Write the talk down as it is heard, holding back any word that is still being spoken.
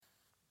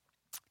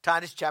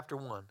Titus chapter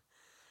 1.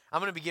 I'm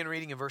going to begin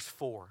reading in verse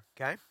 4,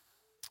 okay?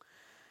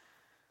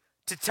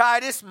 To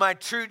Titus, my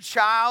true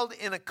child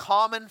in a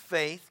common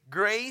faith,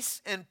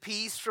 grace and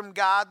peace from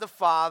God the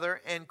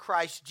Father and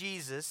Christ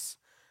Jesus,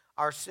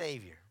 our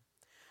Savior.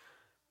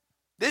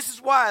 This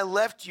is why I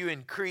left you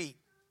in Crete,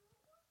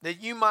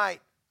 that you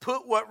might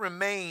put what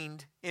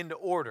remained into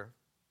order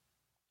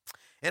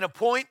and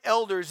appoint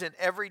elders in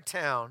every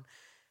town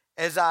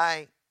as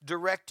I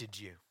directed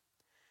you.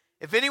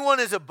 If anyone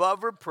is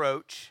above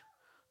reproach,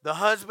 the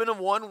husband of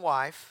one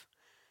wife,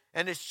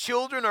 and his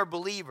children are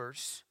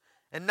believers,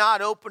 and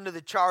not open to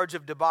the charge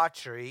of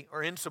debauchery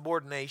or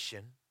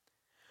insubordination.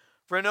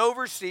 For an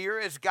overseer,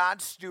 as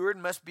God's steward,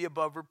 must be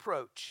above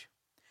reproach.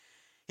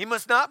 He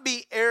must not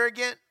be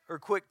arrogant or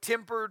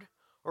quick-tempered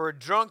or a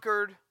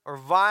drunkard or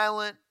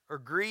violent or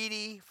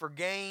greedy for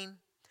gain,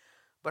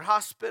 but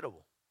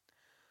hospitable,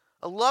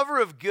 a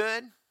lover of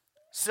good,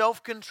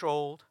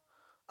 self-controlled,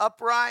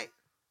 upright,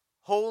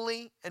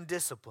 holy, and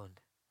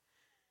disciplined.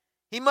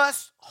 He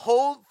must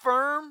hold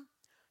firm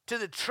to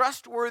the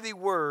trustworthy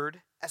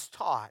word as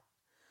taught,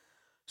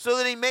 so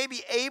that he may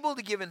be able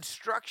to give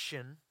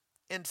instruction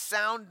in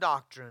sound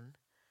doctrine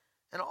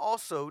and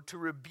also to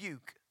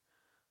rebuke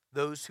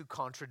those who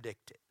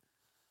contradict it.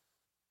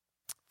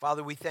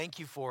 Father, we thank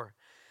you for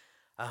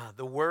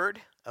the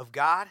word of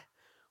God.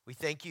 We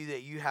thank you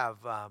that you have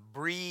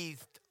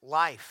breathed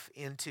life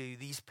into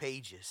these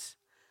pages.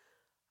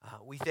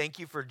 We thank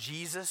you for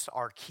Jesus,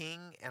 our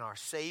King and our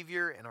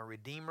Savior and our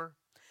Redeemer.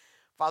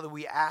 Father,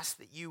 we ask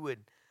that you would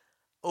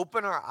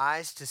open our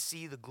eyes to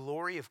see the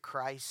glory of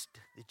Christ,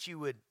 that you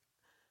would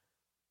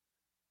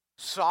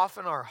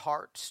soften our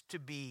hearts to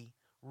be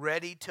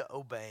ready to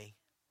obey.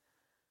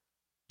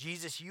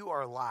 Jesus, you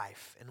are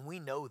life, and we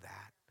know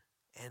that.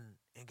 And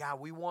God,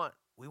 we want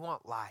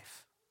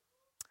life.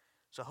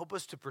 So help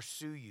us to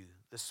pursue you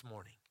this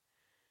morning.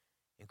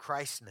 In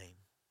Christ's name,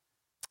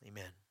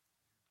 amen.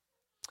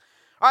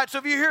 All right, so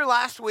if you're here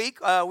last week,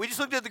 we just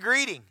looked at the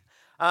greeting.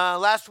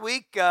 Last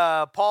week,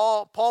 when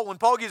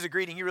Paul gives a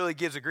greeting, he really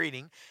gives a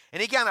greeting.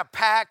 And he kind of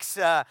packs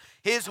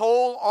his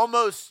whole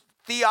almost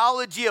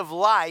theology of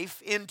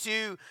life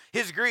into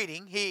his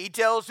greeting. He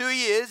tells who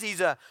he is.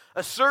 He's a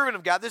servant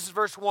of God. This is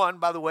verse 1,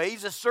 by the way.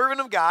 He's a servant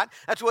of God.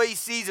 That's the way he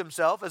sees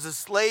himself, as a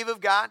slave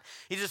of God.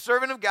 He's a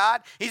servant of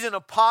God. He's an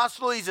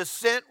apostle. He's a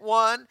sent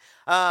one.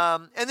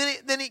 And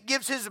then he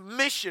gives his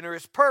mission or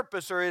his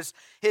purpose or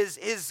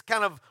his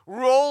kind of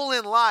role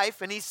in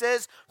life. And he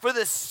says, for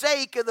the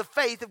sake of the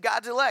faith of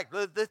God's elect.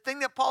 The thing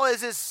that Paul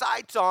has his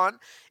sights on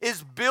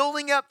is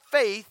building up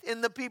faith in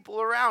the people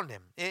around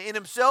him, in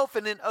himself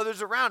and in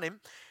others around him.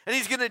 And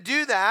he's going to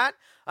do that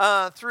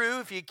through,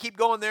 if you keep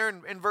going there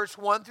in verse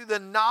 1, through the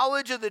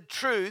knowledge of the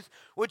truth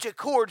which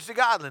accords to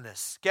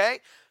godliness, okay?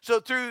 So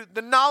through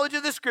the knowledge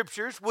of the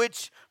scriptures,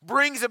 which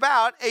brings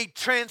about a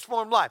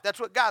transformed life. That's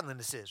what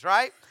godliness is,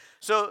 right?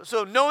 So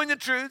knowing the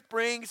truth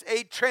brings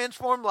a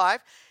transformed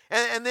life.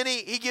 And then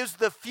he gives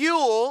the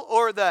fuel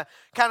or the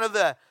kind of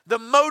the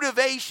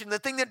motivation, the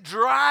thing that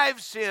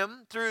drives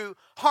him through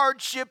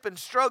hardship and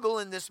struggle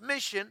in this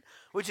mission,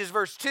 which is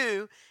verse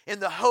 2, in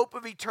the hope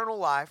of eternal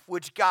life,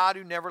 which God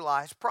who never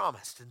lies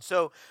promised. And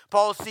so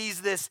Paul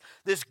sees this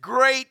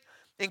great,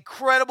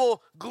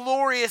 incredible,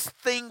 glorious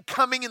thing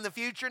coming in the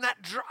future, and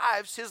that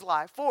drives his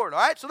life forward. All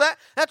right, so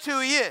that's who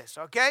he is,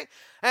 okay?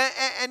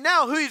 And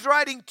now who he's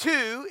writing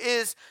to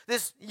is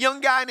this young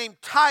guy named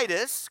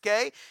Titus,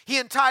 okay? He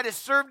and Titus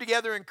served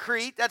together in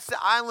Crete. That's the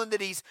island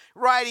that he's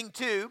writing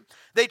to.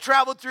 They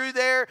traveled through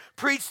there,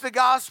 preached the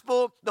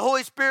gospel. The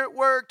Holy Spirit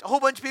worked. A whole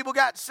bunch of people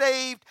got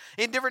saved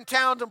in different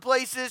towns and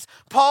places.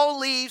 Paul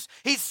leaves.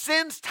 He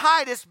sends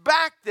Titus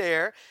back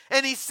there,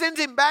 and he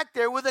sends him back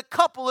there with a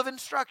couple of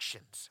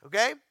instructions,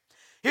 okay?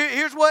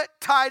 Here's what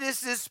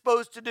Titus is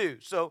supposed to do.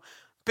 So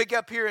pick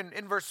up here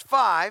in verse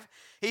 5.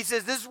 He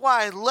says, this is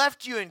why I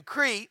left you in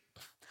Crete,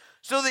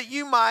 so that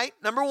you might,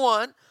 number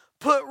 1,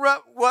 put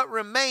what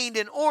remained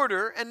in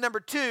order, and number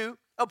 2,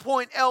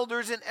 appoint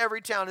elders in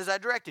every town as I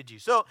directed you.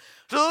 So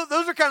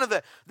those are kind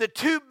of the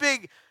two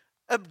big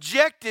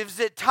objectives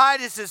that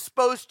Titus is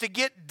supposed to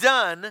get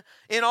done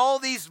in all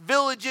these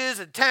villages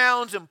and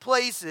towns and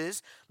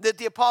places that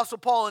the Apostle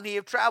Paul and he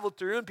have traveled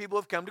through, and people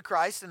have come to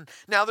Christ, and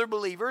now they're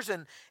believers,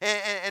 and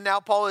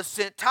now Paul has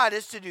sent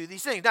Titus to do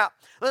these things. Now,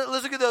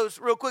 let's look at those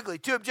real quickly.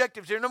 Two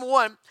objectives here. Number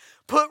 1,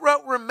 put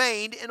what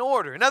remained in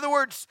order. In other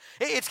words,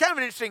 it's kind of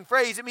an interesting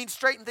phrase. It means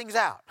straighten things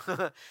out.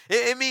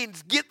 It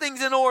means get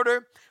things in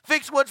order,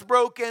 fix what's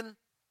broken.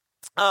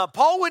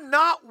 Paul would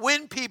not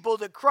win people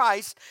to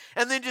Christ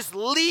and then just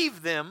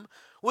leave them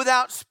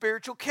without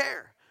spiritual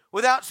care,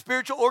 without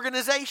spiritual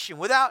organization,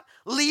 without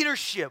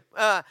leadership.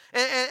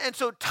 And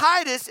so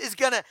Titus is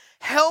going to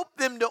help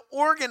them to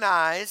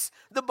organize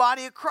the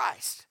body of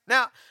Christ.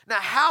 Now,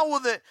 how will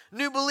the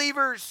new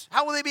believers,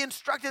 how will they be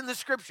instructed in the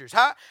scriptures?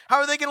 How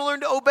are they going to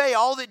learn to obey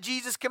all that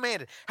Jesus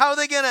commanded? How are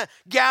they going to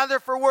gather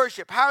for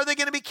worship? How are they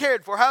going to be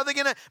cared for? How are they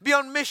going to be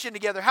on mission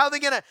together? How are they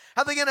going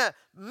to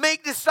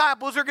make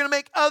disciples or going to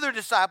make other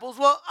disciples?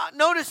 Well,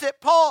 notice that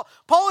Paul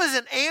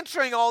isn't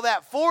answering all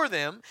that for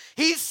them.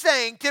 He's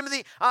saying,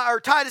 Timothy or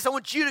Titus, I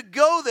want you to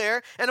go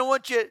there and I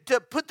want you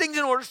to put things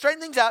in order, straighten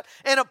things out,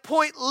 and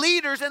appoint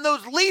leaders, and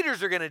those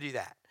leaders are going to do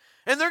that.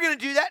 And they're going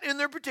to do that in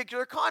their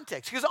particular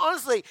context. Because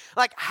honestly,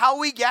 like how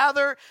we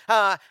gather,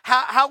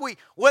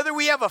 whether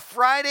we have a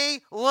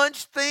Friday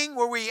lunch thing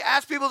where we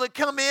ask people to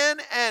come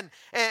in and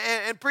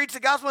preach the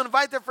gospel and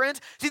invite their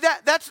friends, see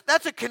that's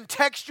a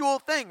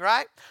contextual thing,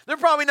 right? They're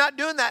probably not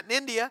doing that in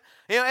India.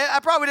 You know,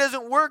 it probably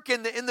doesn't work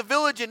in the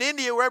village in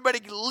India where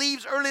everybody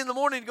leaves early in the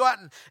morning to go out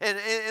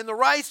in the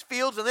rice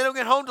fields and they don't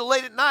get home till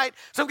late at night.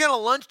 Some kind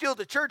of lunch deal at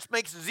the church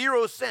makes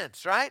 0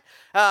 sense, right?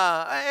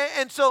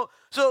 So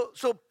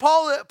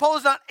Paul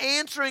is not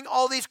answering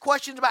all these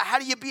questions about how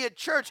do you be a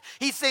church.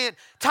 He's saying,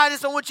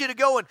 Titus, I want you to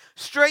go and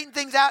straighten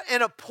things out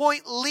and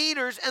appoint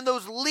leaders, and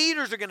those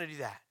leaders are going to do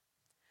that.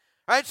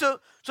 All right, so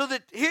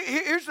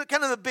here's the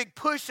kind of the big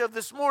push of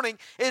this morning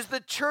is the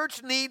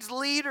church needs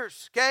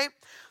leaders, okay?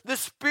 The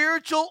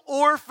spiritual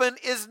orphan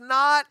is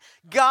not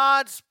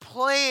God's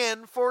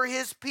plan for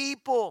his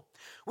people.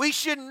 We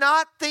should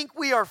not think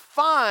we are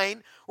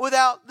fine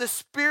without the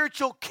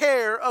spiritual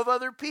care of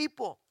other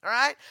people, all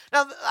right?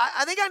 Now,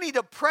 I think I need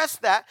to press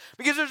that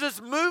because there's this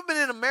movement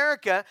in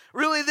America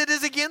really that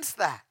is against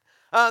that.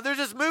 There's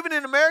this movement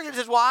in America that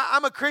says, well,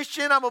 I'm a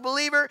Christian, I'm a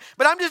believer,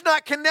 but I'm just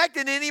not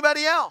connected to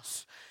anybody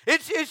else.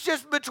 It's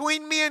just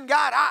between me and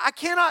God. I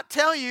cannot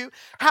tell you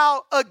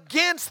how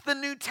against the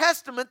New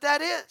Testament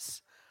that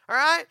is. All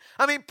right?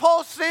 I mean,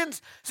 Paul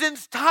sends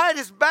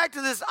Titus back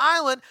to this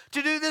island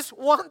to do this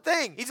one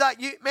thing. He's like,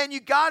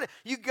 you got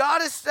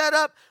to set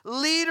up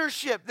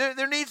leadership.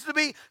 There needs to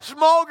be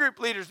small group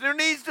leaders. There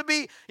needs to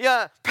be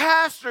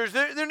pastors.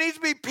 There needs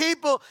to be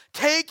people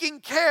taking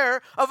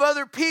care of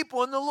other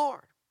people in the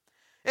Lord.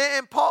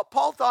 And Paul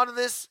thought of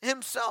this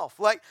himself.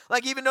 Like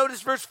even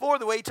notice verse 4,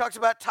 the way he talks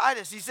about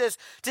Titus. He says,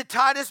 to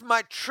Titus,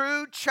 my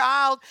true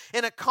child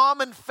in a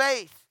common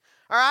faith.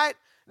 All right?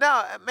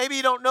 Now, maybe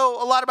you don't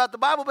know a lot about the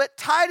Bible, but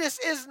Titus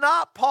is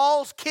not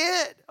Paul's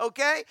kid,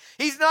 okay?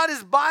 He's not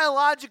his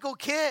biological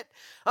kid.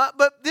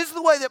 But this is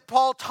the way that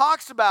Paul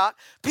talks about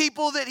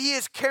people that he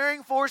is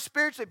caring for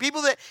spiritually,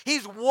 people that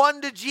he's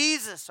won to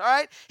Jesus, all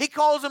right? He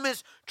calls them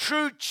his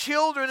true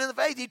children in the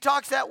faith. He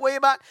talks that way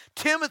about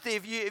Timothy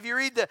if you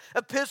read the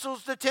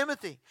epistles to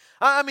Timothy.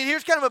 I mean,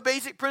 here's kind of a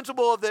basic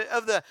principle of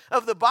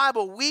the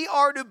Bible. We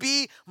are to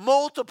be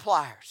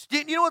multipliers. Do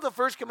you know what the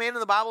first command in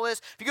the Bible is?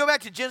 If you go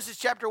back to Genesis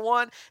chapter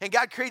 1, and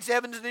God creates the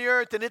heavens and the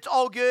earth, and it's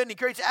all good, and he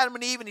creates Adam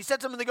and Eve, and he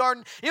sets them in the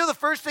garden. You know the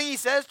first thing he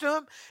says to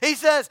them? He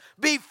says,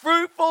 be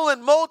fruitful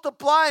and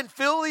multiply and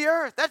fill the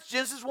earth. That's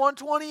Genesis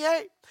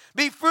 1:28.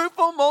 Be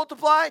fruitful,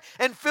 multiply,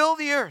 and fill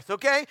the earth,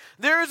 okay?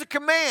 There is a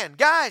command.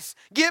 Guys,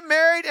 get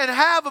married and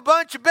have a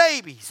bunch of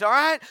babies, all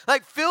right?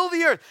 Like fill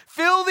the earth.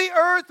 Fill the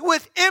earth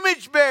with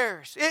image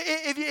bearers.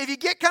 If you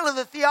get kind of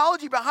the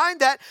theology behind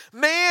that,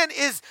 man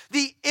is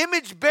the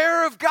image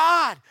bearer of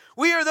God.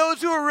 We are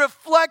those who are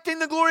reflecting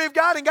the glory of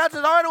God. And God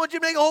says, all right, I want you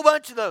to make a whole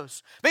bunch of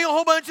those. Make a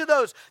whole bunch of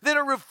those that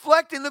are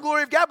reflecting the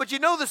glory of God. But you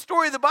know the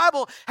story of the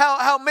Bible,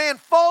 how man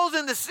falls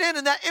into sin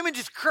and that image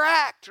is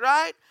cracked,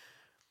 right?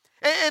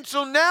 And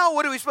so now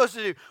what are we supposed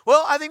to do?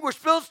 Well, I think we're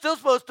still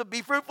supposed to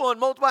be fruitful and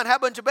multiply and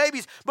have a bunch of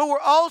babies, but we're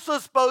also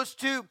supposed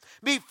to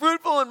be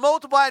fruitful and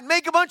multiply and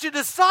make a bunch of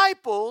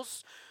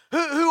disciples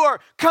who are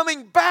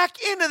coming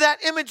back into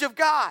that image of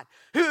God,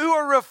 who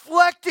are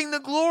reflecting the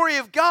glory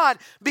of God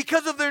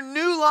because of their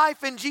new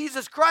life in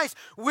Jesus Christ.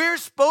 We're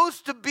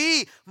supposed to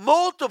be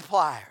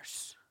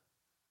multipliers,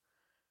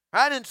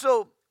 right? And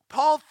so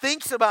Paul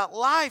thinks about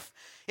life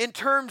in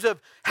terms of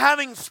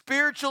having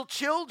spiritual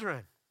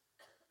children.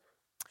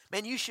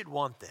 Man, you should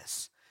want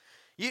this.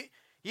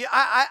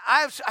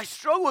 I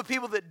struggle with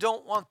people that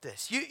don't want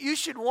this. You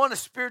should want a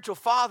spiritual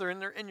father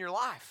in your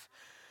life.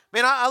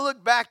 Man, I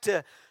look back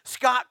to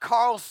Scott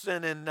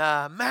Carlson and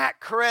Matt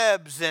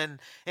Krebs and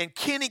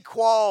Kenny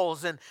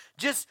Qualls and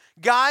just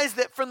guys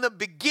that from the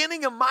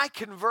beginning of my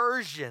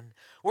conversion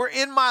were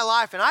in my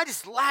life, and I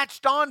just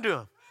latched onto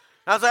them.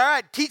 I was like, all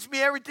right, teach me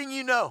everything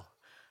you know.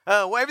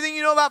 Everything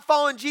you know about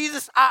following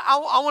Jesus, I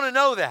want to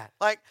know that.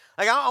 Like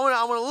I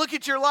want to look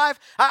at your life.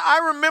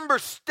 I remember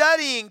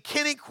studying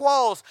Kenny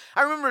Qualls.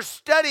 I remember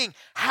studying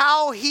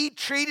how he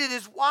treated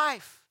his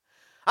wife.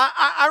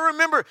 I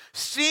remember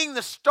seeing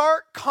the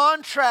stark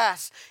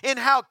contrast in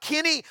how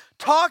Kenny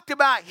talked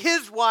about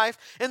his wife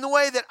and the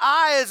way that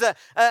I, as a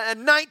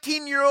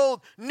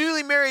 19-year-old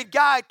newly married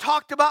guy,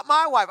 talked about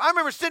my wife. I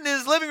remember sitting in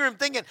his living room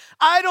thinking,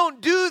 I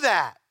don't do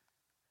that.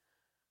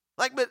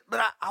 But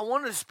I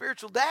wanted a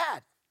spiritual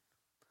dad.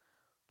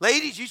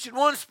 Ladies, you should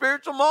want a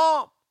spiritual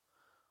mom.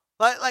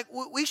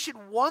 We should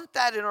want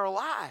that in our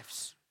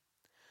lives.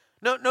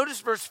 Notice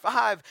verse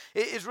 5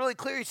 is really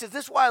clear. He says,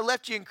 this is why I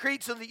left you in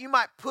Crete, so that you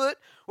might put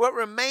what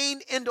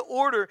remained into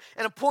order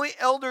and appoint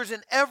elders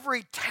in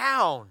every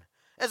town,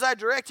 as I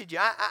directed you.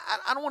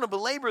 I don't want to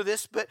belabor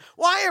this, but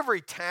why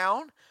every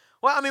town?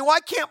 Well, I mean, why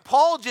can't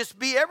Paul just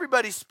be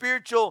everybody's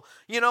spiritual,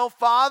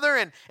 father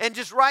and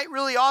just write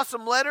really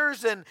awesome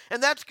letters and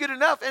that's good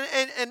enough?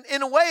 And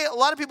in a way, a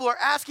lot of people are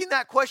asking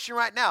that question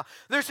right now.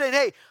 They're saying,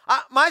 hey,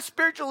 my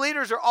spiritual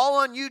leaders are all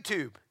on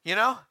YouTube,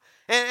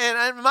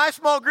 And my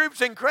small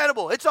group's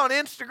incredible. It's on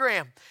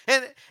Instagram.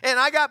 And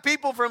I got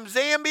people from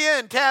Zambia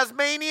and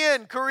Tasmania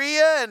and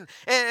Korea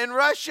and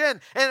Russia.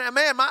 And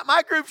man,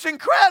 my group's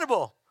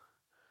incredible.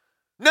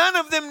 None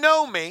of them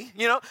know me,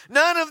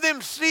 None of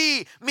them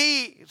see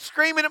me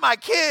screaming at my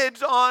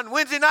kids on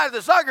Wednesday night at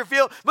the soccer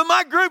field, but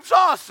my group's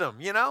awesome,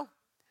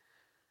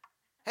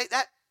 Hey,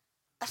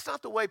 that's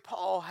not the way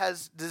Paul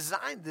has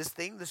designed this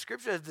thing. The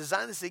Scripture has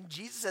designed this thing.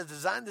 Jesus has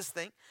designed this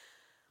thing.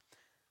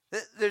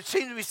 There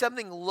seems to be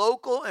something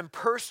local and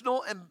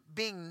personal and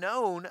being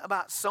known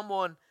about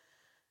someone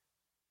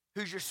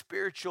who's your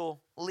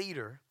spiritual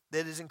leader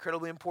that is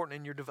incredibly important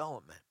in your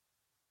development.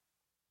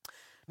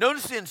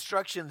 Notice the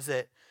instructions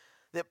that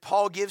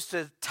Paul gives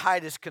to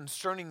Titus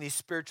concerning these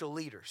spiritual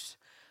leaders.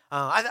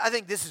 I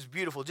think this is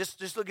beautiful.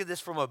 Just look at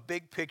this from a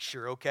big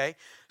picture, okay?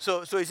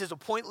 So he says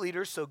appoint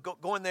leaders. So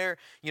go in there,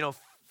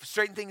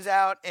 straighten things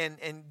out and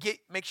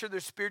make sure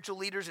there's spiritual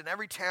leaders in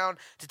every town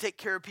to take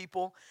care of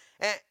people.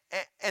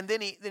 And then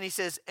he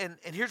says, and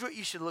here's what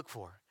you should look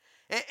for.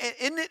 And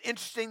isn't it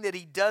interesting that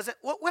he doesn't?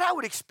 What I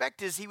would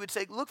expect is he would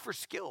say, look for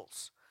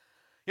skills.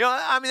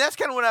 That's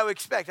kind of what I would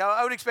expect.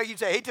 I would expect you to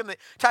say, hey,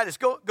 Titus,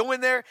 go in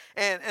there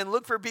and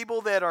look for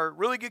people that are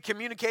really good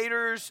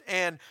communicators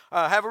and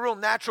have a real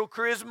natural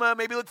charisma.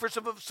 Maybe look for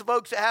some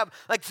folks that have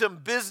like some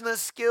business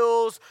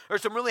skills or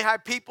some really high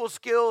people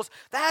skills.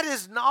 That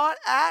is not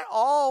at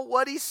all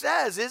what he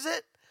says, is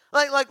it?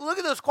 Like look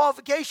at those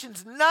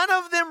qualifications. None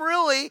of them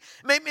really,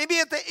 maybe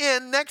at the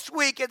end, next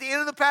week, at the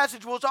end of the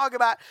passage, we'll talk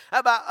about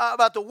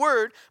the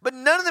word, but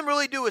none of them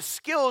really do with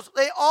skills.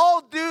 They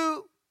all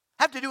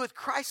have to do with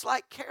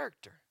Christ-like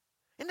character.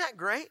 Isn't that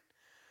great?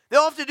 They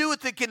all have to do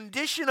with the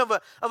condition of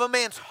a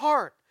man's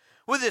heart,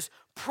 with this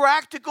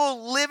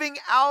practical living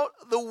out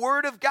the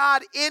Word of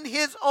God in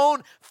his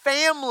own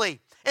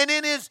family and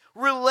in his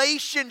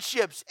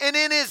relationships and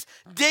in his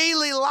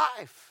daily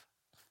life.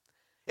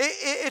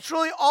 It's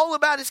really all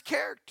about his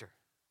character.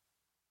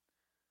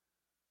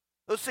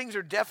 Those things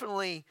are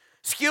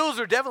skills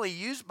are definitely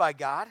used by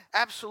God,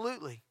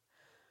 absolutely.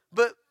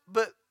 But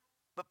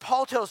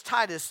Paul tells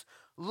Titus,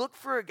 look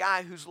for a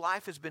guy whose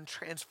life has been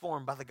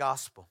transformed by the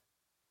gospel.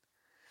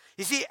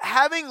 You see,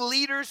 having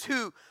leaders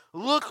who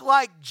look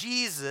like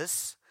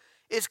Jesus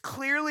is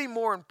clearly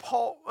more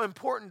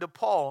important to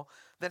Paul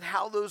than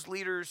how those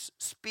leaders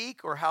speak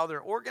or how they're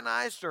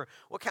organized or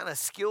what kind of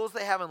skills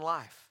they have in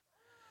life.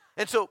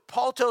 And so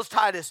Paul tells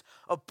Titus,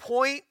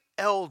 appoint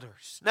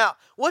elders. Now,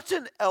 what's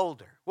an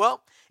elder?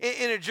 Well,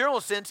 in a general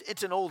sense,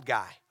 it's an old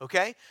guy,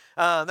 okay?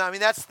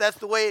 That's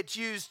the way it's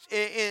used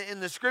in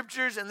the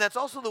Scriptures, and that's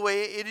also the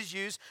way it is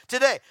used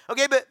today.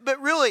 Okay,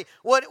 but really,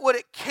 what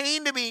it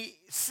came to be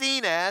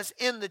seen as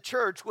in the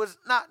church was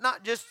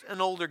not just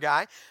an older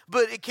guy,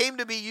 but it came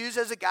to be used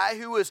as a guy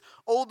who was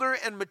older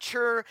and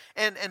mature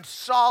and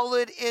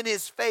solid in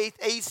his faith,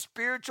 a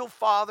spiritual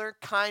father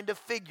kind of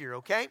figure,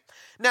 okay?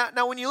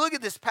 Now when you look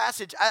at this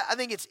passage, I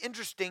think it's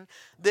interesting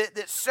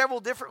that several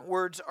different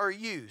words are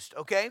used,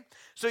 okay?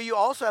 So you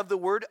also have the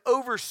word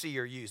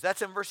overseer used.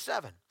 That's in verse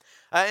 7.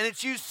 And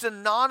it's used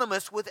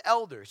synonymous with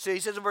elder. So he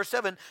says in verse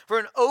 7, for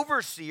an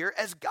overseer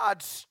as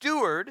God's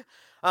steward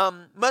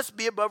must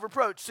be above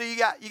reproach. So you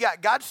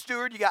got God's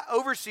steward, you got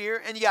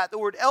overseer, and you got the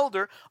word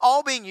elder,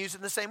 all being used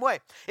in the same way.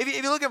 If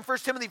you look in 1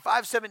 Timothy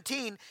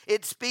 5:17,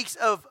 it speaks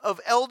of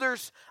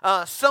elders,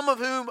 some of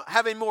whom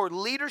have a more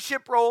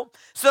leadership role,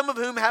 some of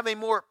whom have a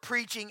more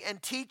preaching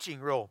and teaching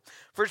role.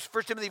 1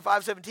 Timothy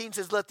 5:17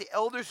 says, let the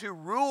elders who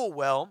rule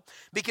well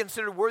be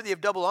considered worthy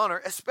of double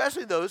honor,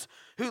 especially those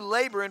who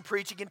labor in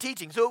preaching and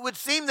teaching. So it would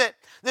seem that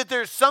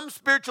there's some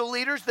spiritual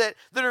leaders that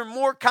are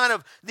more kind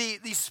of the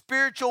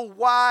spiritual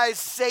wise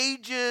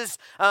sages,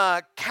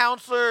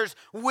 counselors,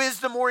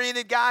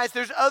 wisdom-oriented guys.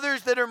 There's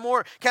others that are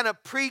more kind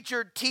of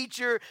preacher,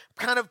 teacher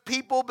kind of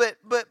people, but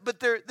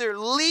they're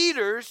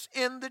leaders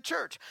in the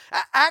church.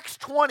 Acts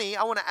 20,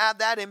 I want to add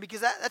that in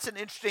because that's an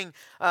interesting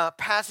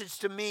passage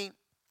to me.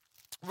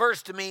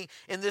 Verse to me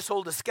in this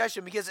whole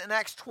discussion, because in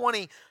Acts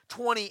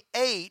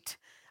 20:28,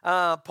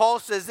 Paul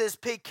says this,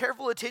 pay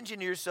careful attention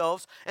to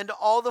yourselves and to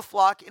all the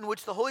flock in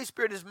which the Holy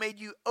Spirit has made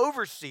you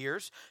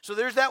overseers. So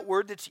there's that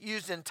word that's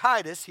used in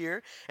Titus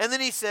here. And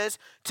then he says,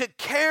 to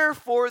care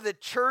for the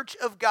church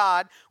of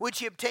God, which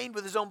he obtained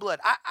with his own blood.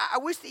 I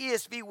wish the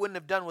ESV wouldn't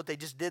have done what they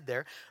just did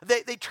there.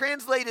 They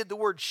translated the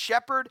word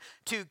shepherd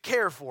to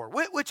care for,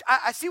 which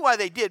I see why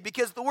they did,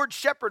 because the word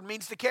shepherd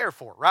means to care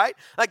for, right?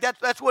 Like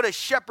that's what a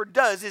shepherd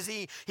does, is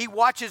he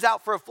watches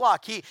out for a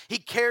flock. He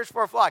cares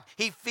for a flock.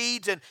 He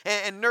feeds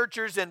and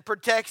nurtures and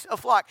protects a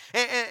flock.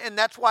 And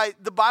that's why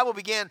the Bible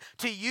began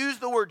to use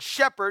the word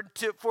shepherd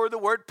for the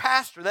word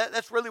pastor.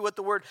 That's really what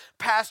the word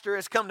pastor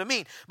has come to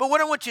mean. But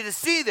what I want you to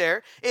see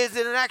there is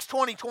that in Acts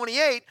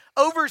 20:28,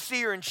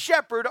 overseer and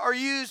shepherd are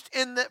used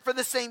for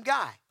the same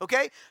guy,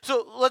 okay?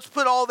 So let's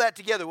put all that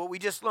together, what we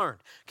just learned,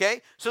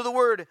 okay? So the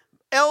word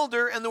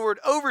elder and the word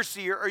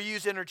overseer are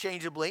used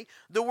interchangeably.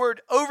 The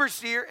word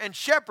overseer and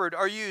shepherd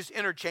are used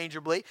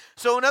interchangeably.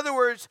 So in other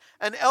words,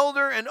 an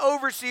elder, an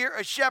overseer,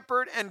 a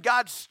shepherd, and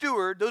God's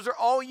steward, those are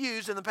all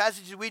used in the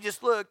passages we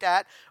just looked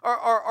at,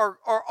 are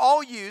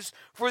all used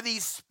for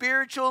these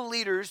spiritual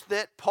leaders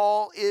that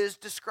Paul is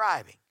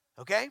describing,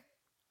 okay?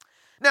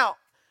 Now,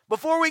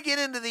 before we get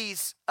into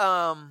these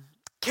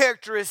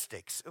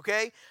characteristics,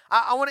 okay,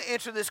 I want to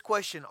answer this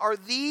question. Are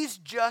these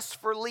just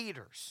for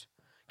leaders,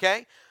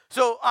 okay?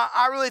 So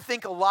I really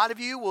think a lot of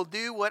you will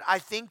do what I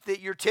think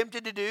that you're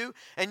tempted to do,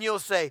 and you'll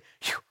say,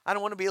 I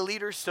don't want to be a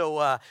leader, so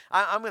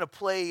I'm going to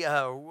play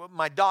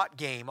my dot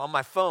game on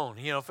my phone,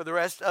 for the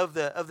rest of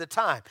the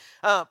time.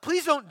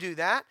 Please don't do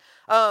that.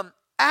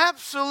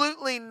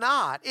 Absolutely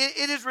not.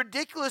 It is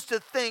ridiculous to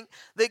think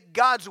that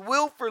God's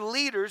will for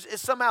leaders is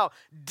somehow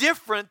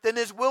different than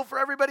his will for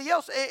everybody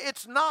else.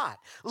 It's not.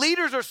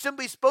 Leaders are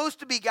simply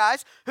supposed to be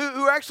guys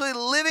who are actually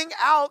living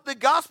out the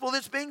gospel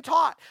that's being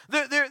taught.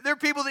 They're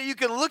people that you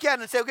can look at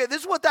and say, okay,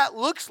 this is what that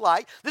looks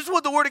like. This is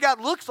what the Word of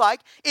God looks like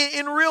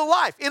in real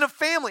life, in a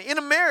family, in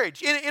a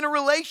marriage, in a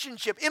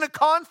relationship, in a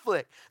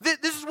conflict.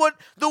 This is what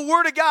the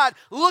Word of God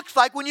looks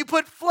like when you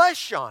put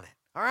flesh on it,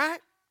 all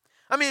right?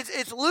 I mean,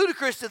 it's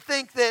ludicrous to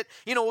think that,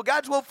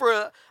 God's will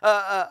for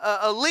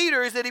a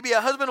leader is that he be a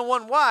husband and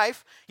one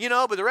wife,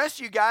 but the rest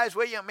of you guys,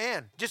 well, yeah,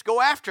 man, just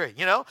go after it,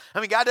 I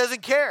mean, God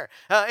doesn't care.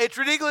 It's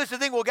ridiculous to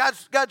think, well,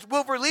 God's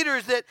will for a leader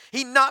is that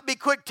he not be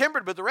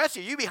quick-tempered, but the rest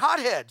of you be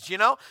hotheads,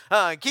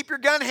 keep your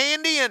gun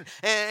handy and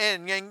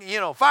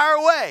fire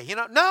away,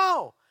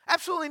 No,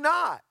 absolutely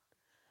not.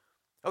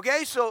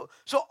 Okay, so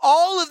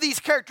all of these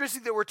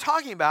characteristics that we're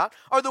talking about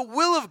are the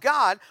will of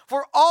God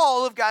for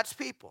all of God's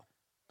people.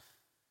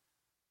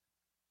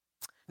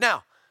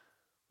 Now,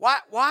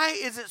 why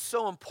is it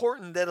so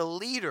important that a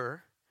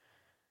leader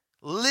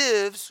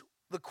lives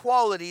the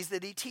qualities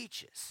that he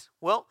teaches?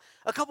 Well,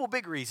 a couple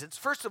big reasons.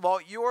 First of all,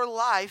 your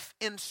life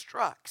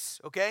instructs,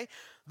 okay?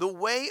 The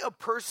way a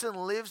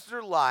person lives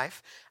their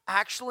life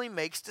actually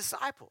makes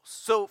disciples.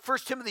 So 1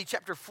 Timothy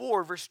chapter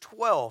 4, verse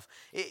 12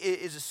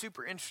 is a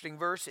super interesting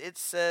verse. It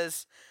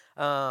says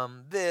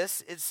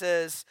it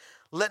says,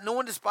 let no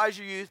one despise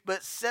your youth,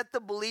 but set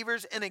the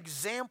believers an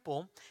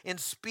example in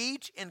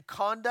speech, in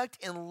conduct,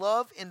 in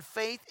love, in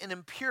faith, and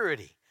in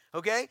purity.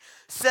 Okay?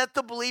 Set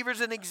the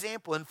believers an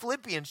example. In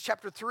Philippians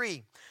chapter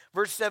 3,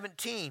 verse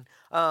 17,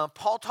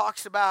 Paul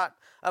talks about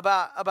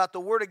the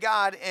Word of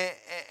God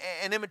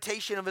and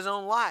imitation of his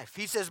own life.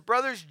 He says,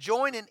 brothers,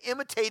 join in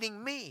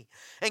imitating me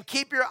and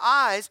keep your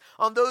eyes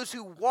on those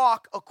who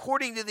walk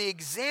according to the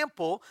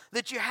example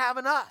that you have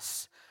in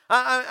us.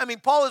 I mean,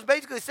 Paul is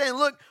basically saying,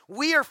 look,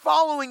 we are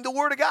following the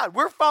Word of God.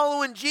 We're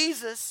following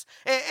Jesus.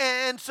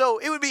 And so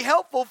it would be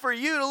helpful for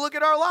you to look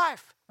at our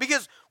life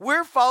because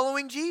we're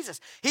following Jesus.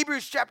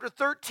 Hebrews chapter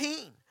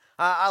 13.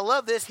 I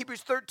love this.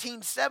 Hebrews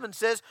 13:7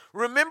 says,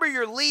 remember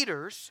your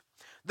leaders,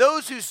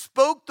 those who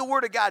spoke the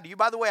Word of God to you.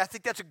 By the way, I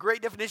think that's a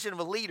great definition of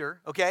a leader,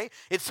 okay?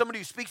 It's somebody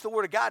who speaks the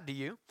Word of God to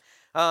you.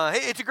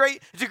 It's a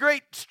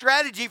great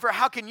strategy for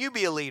how can you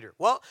be a leader.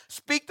 Well,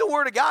 speak the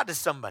Word of God to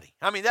somebody.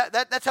 I mean,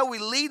 that's how we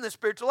lead in the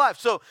spiritual life.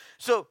 So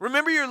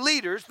remember your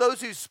leaders,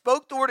 those who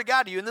spoke the Word of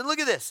God to you. And then look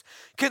at this.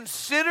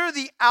 Consider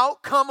the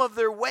outcome of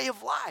their way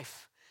of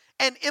life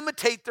and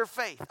imitate their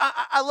faith.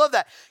 I love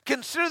that.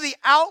 Consider the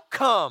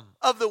outcome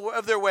of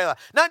their way of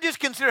life. Not just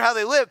consider how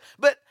they live,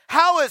 but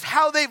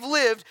how they've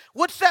lived,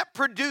 what's that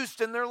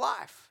produced in their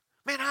life?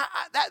 Man,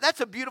 that's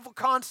a beautiful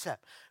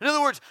concept. In other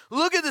words,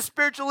 look at the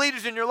spiritual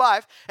leaders in your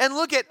life and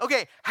look at,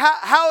 okay,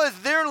 how is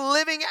their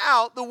living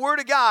out the Word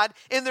of God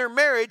in their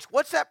marriage?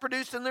 What's that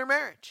produced in their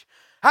marriage?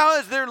 How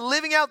is their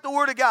living out the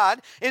Word of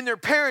God in their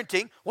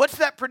parenting? What's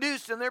that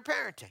produced in their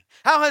parenting?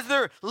 How is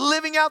their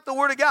living out the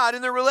Word of God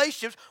in their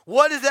relationships?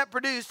 What is that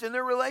produced in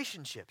their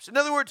relationships? In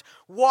other words,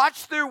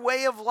 watch their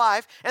way of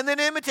life and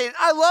then imitate it.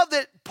 I love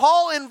that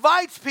Paul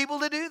invites people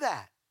to do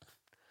that.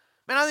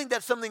 Man, I think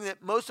that's something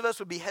that most of us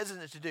would be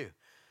hesitant to do.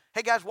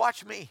 Hey, guys,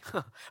 watch me.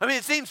 I mean,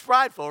 it seems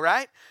prideful,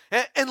 right?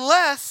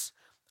 Unless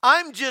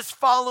I'm just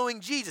following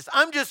Jesus.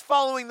 I'm just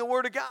following the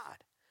Word of God.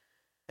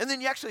 And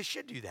then you actually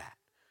should do that.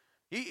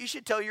 You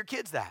should tell your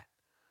kids that.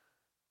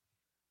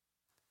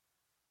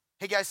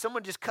 Hey, guys,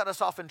 someone just cut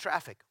us off in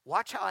traffic.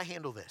 Watch how I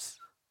handle this.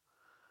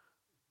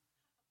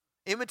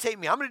 Imitate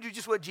me. I'm going to do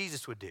just what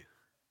Jesus would do.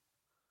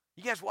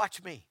 You guys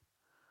watch me.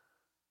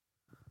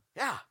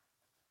 Yeah.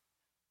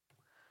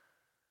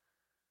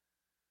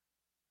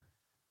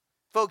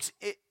 Folks,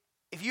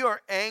 if you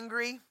are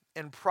angry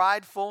and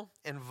prideful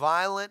and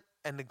violent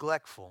and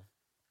neglectful,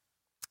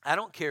 I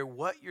don't care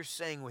what you're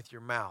saying with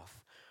your mouth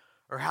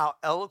or how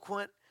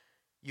eloquent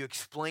you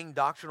explain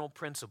doctrinal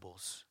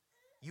principles,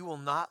 you will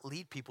not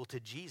lead people to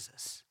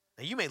Jesus.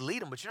 Now, you may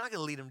lead them, but you're not going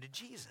to lead them to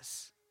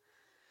Jesus.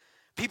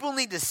 People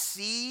need to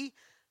see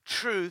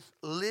truth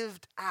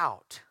lived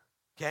out,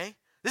 okay?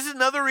 This is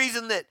another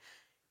reason that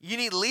you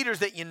need leaders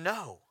that you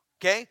know,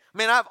 okay? I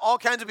mean, I have all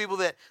kinds of people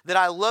that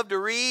I love to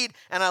read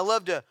and I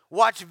love to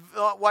watch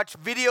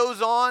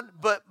videos on,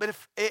 but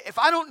if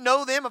I don't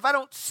know them, if I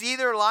don't see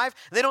their life,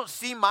 they don't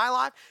see my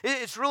life,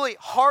 it's really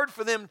hard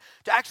for them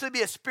to actually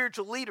be a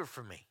spiritual leader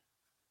for me.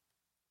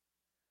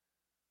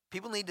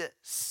 People need to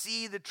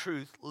see the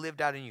truth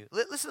lived out in you.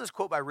 Listen to this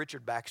quote by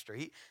Richard Baxter.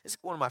 This is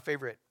one of my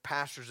favorite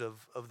pastors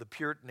of the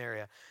Puritan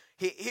area.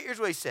 Here's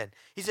what he said.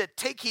 He said,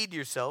 "Take heed to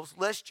yourselves,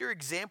 lest your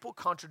example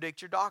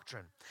contradict your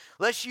doctrine.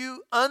 Lest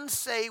you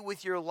unsay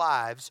with your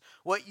lives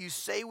what you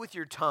say with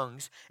your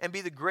tongues, and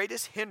be the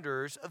greatest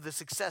hinderers of the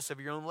success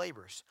of your own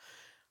labors."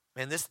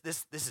 Man, this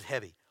is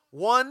heavy.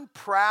 One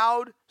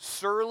proud,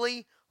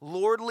 surly,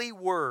 lordly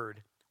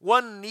word,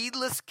 one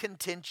needless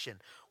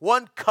contention,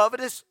 one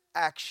covetous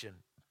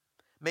action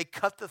may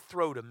cut the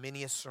throat of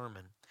many a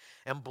sermon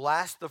and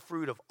blast the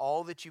fruit of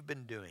all that you've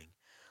been doing.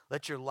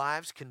 Let your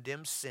lives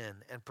condemn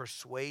sin and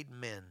persuade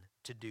men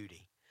to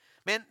duty.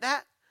 Man,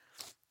 that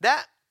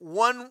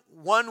one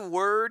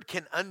word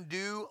can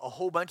undo a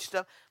whole bunch of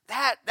stuff.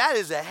 That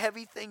is a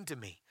heavy thing to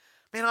me.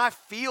 Man, I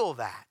feel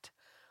that.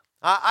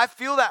 I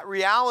feel that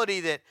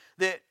reality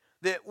that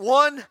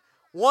one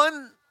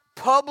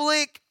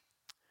public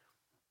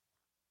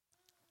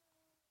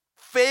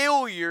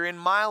failure in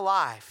my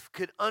life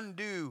could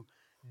undo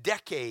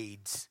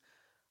decades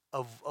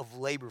of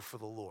labor for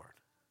the Lord.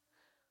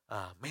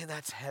 Man,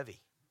 that's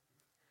heavy.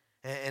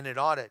 And it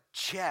ought to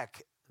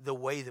check the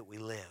way that we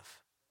live.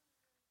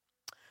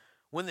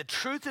 When the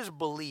truth is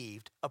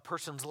believed, a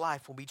person's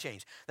life will be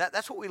changed.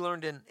 That's what we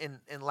learned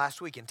in last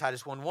week in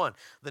Titus 1:1.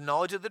 The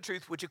knowledge of the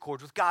truth which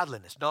accords with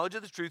godliness. Knowledge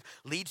of the truth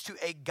leads to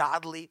a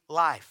godly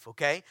life,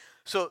 okay?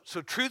 So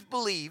truth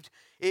believed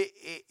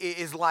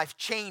is life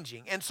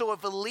changing. And so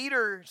if a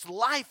leader's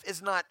life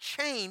is not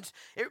changed,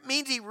 it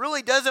means he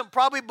really doesn't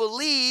probably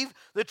believe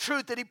the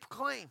truth that he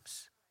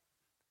proclaims.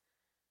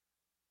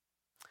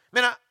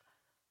 Man,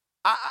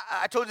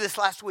 I told you this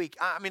last week.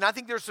 I mean, I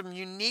think there's some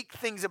unique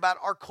things about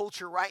our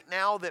culture right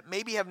now that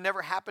maybe have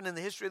never happened in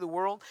the history of the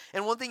world.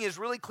 And one thing is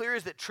really clear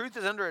is that truth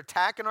is under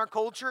attack in our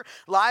culture.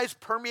 Lies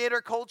permeate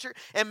our culture.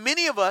 And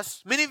many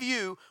of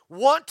you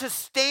want to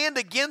stand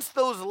against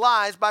those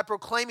lies by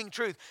proclaiming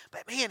truth.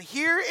 But man,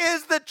 here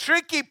is the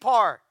tricky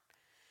part.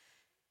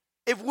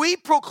 If we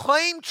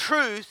proclaim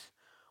truth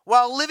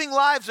while living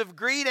lives of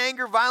greed,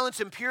 anger, violence,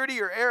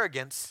 impurity, or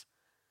arrogance,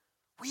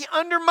 we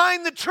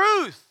undermine the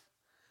truth.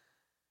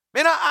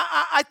 Man,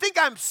 I think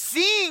I'm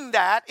seeing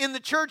that in the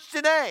church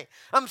today.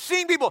 I'm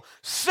seeing people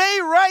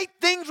say right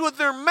things with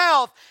their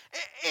mouth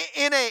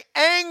in an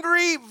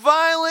angry,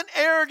 violent,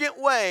 arrogant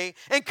way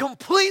and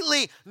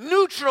completely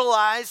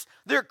neutralize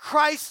their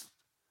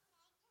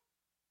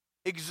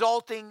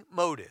Christ-exalting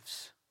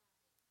motives.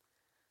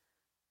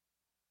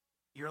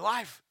 Your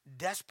life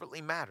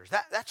desperately matters.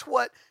 That's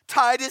what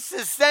Titus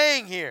is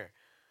saying here.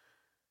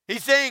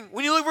 He's saying,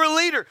 when you look for a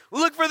leader,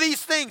 look for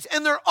these things,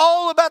 and they're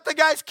all about the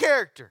guy's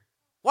character.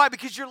 Why?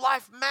 Because your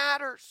life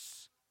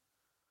matters.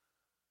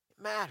 It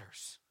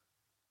matters.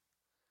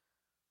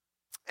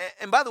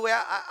 And by the way,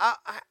 I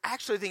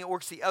actually think it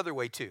works the other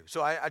way too.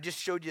 So I just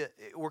showed you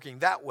it working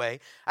that way.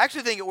 I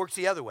actually think it works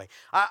the other way.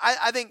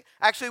 I think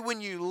actually when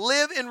you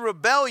live in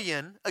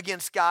rebellion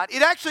against God,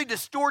 it actually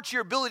distorts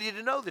your ability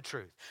to know the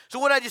truth. So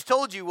what I just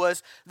told you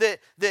was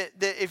that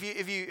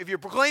if you're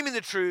proclaiming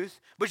the truth,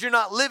 but you're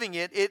not living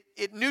it,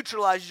 it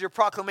neutralizes your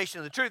proclamation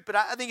of the truth. But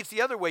I think it's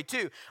the other way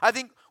too. I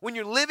think when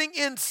you're living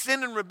in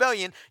sin and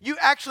rebellion, you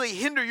actually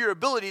hinder your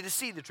ability to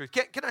see the truth.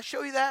 Can I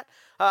show you that?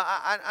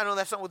 I know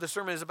that's not what the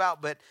sermon is about,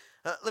 but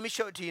let me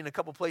show it to you in a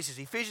couple places.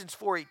 Ephesians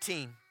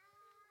 4:18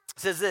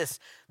 says this: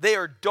 "They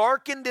are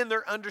darkened in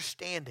their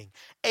understanding,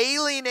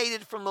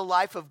 alienated from the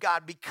life of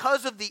God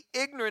because of the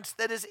ignorance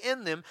that is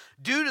in them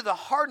due to the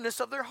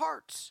hardness of their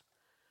hearts."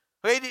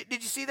 Okay,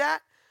 did you see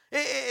that?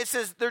 It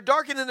says they're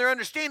darkened in their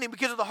understanding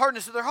because of the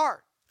hardness of their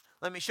heart.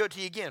 Let me show it to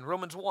you again.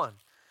 Romans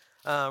 1.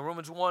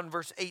 Romans 1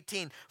 verse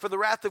 18. "For the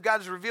wrath of God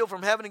is revealed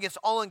from heaven against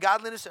all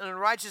ungodliness and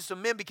unrighteousness of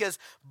men, because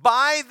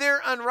by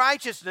their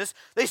unrighteousness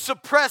they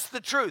suppress the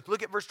truth."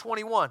 Look at verse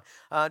 21.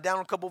 Down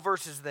a couple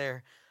verses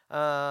there.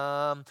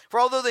 "For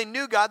although they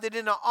knew God, they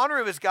did not honor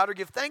him as God or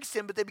give thanks to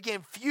him, but they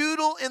became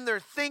futile in their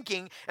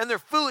thinking, and their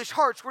foolish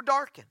hearts were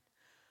darkened."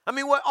 I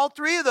mean, what all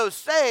three of those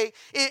say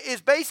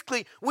is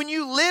basically when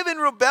you live in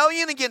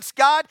rebellion against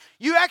God,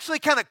 you actually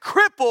kind of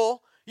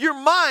cripple your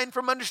mind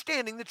from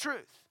understanding the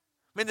truth.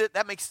 I mean,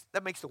 that makes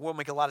the world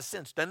make a lot of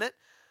sense, doesn't it?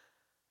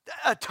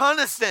 A ton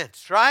of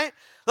sense, right?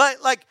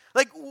 Like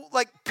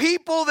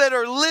people that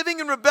are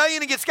living in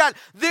rebellion against God,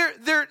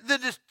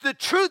 the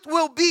truth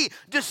will be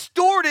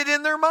distorted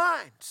in their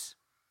minds.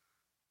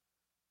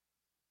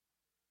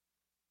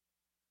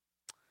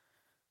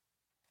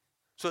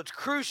 So it's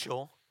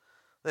crucial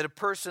that a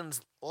person's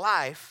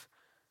life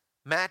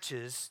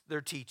matches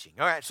their teaching.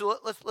 All right, so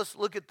let's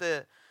look at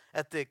the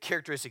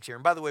characteristics here.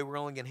 And by the way, we're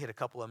only going to hit a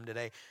couple of them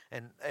today,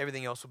 and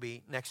everything else will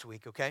be next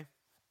week, okay?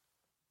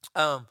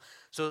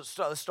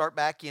 Let's start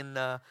back in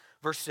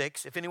verse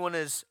 6. If anyone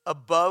is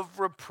above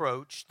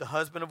reproach, the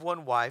husband of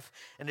one wife,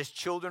 and his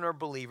children are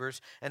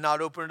believers, and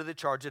not open to the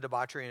charge of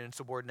debauchery and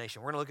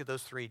insubordination. We're going to look at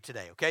those three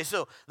today, okay?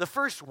 So the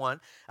first one,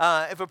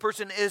 if a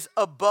person is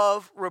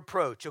above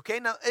reproach,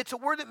 okay? Now, it's a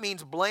word that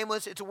means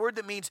blameless. It's a word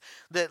that means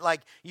that, like,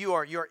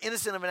 you're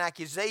innocent of an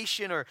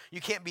accusation, or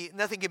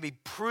nothing can be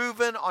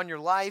proven on your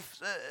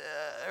life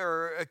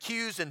or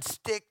accused and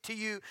stick to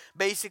you,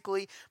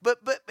 basically. But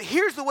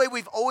here's the way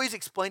we've always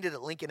explained it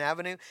at Lincoln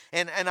Avenue,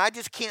 and I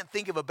just can't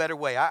think of a better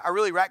way. I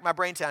really rack my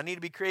brain saying I need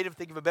to be creative,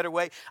 think of a better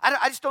way.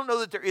 I just don't know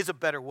that there is a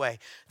better way.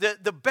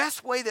 The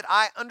best way that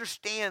I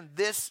understand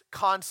this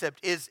concept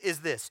is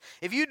this.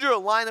 If you drew a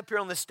line up here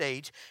on the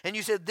stage and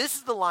you said this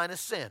is the line of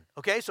sin,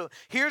 okay? So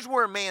here's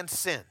where a man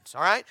sins,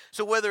 all right?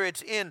 So whether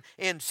it's in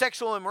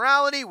sexual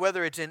immorality,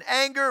 whether it's in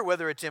anger,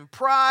 whether it's in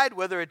pride,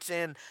 whether it's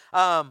in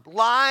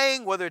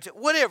lying, whether it's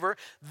whatever,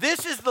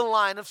 this is the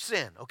line of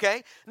sin,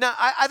 okay? Now,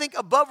 I think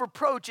above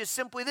reproach is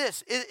simply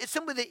this. It's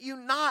simply that you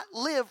not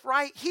live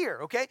right here,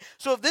 okay?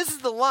 So if this is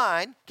the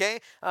line, okay,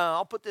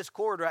 I'll put this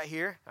cord right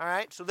here, all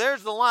right? So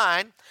there's the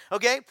line,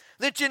 okay,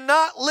 that you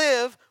not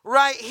live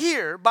right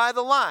here by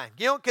the line,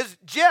 you know, because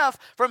Jeff,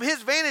 from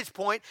his vantage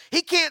point,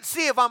 he can't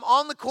see if I'm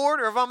on the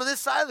cord or if I'm on this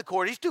side of the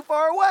cord. He's too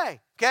far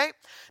away, okay?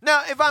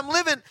 Now, if I'm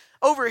living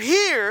over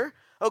here,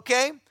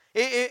 okay,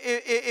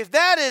 if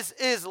that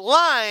is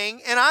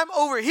lying and I'm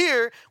over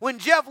here, when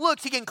Jeff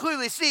looks, he can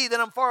clearly see that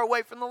I'm far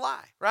away from the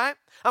lie, right?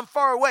 I'm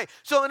far away.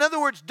 So in other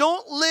words,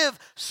 don't live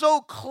so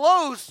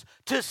close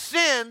to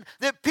sin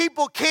that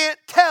people can't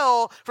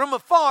tell from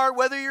afar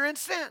whether you're in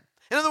sin.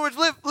 In other words,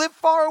 live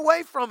far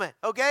away from it,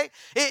 okay?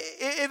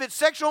 If it's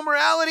sexual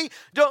morality,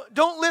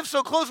 don't live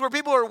so close where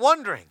people are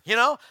wondering, you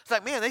know? It's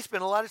like, man, they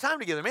spend a lot of time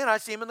together. Man, I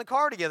see them in the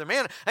car together.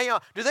 Man, you know,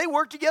 do they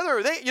work together?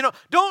 Or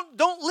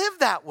don't live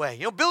that way.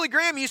 You know, Billy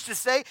Graham used to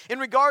say in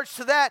regards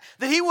to that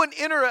he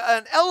wouldn't enter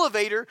an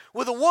elevator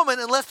with a woman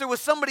unless there was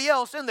somebody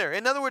else in there.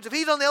 In other words, if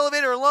he's on the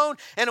elevator alone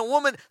and a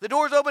woman, the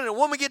door's open and a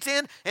woman gets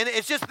in and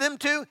it's just them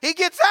two, he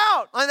gets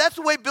out. I mean, that's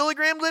the way Billy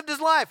Graham lived his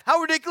life. How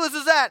ridiculous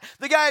is that?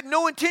 The guy had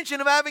no intention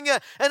of having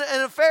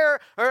an affair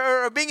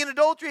or being in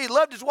adultery. He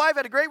loved his wife,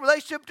 had a great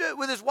relationship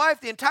with his wife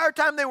the entire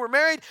time they were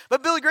married,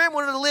 but Billy Graham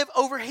wanted to live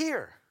over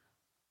here.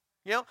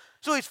 You know,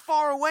 so he's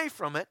far away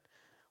from it,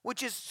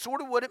 which is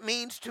sort of what it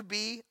means to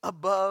be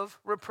above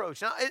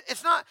reproach. Now,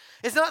 it's not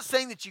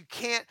saying that you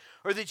can't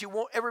or that you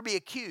won't ever be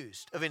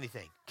accused of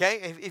anything,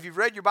 okay? If you've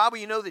read your Bible,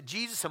 you know that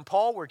Jesus and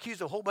Paul were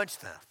accused of a whole bunch of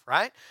stuff,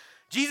 right?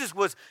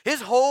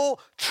 His whole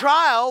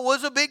trial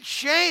was a big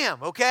sham,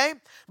 okay?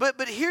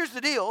 But here's the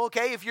deal,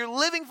 okay? If you're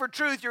living for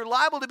truth, you're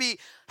liable to be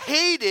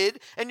hated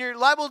and you're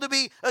liable to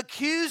be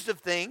accused of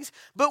things.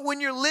 But when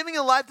you're living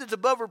a life that's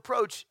above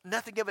reproach,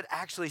 nothing of it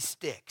actually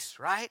sticks,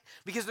 right?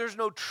 Because there's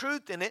no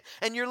truth in it,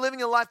 and you're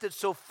living a life that's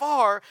so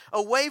far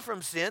away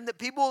from sin that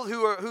people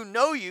who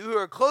know you, who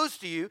are close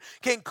to you,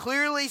 can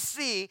clearly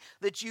see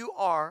that you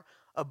are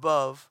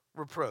above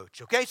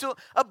reproach. Okay, so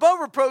above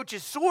reproach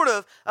is sort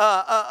of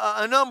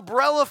an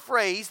umbrella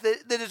phrase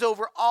that is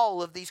over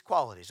all of these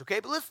qualities.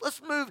 Okay, but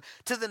let's move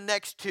to the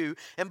next two,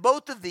 and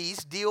both of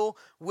these deal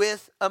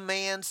with a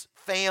man's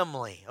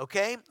family.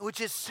 Okay,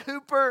 which is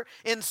super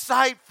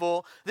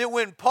insightful. That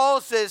when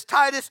Paul says,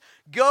 Titus,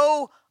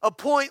 go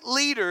appoint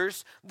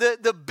leaders,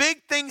 the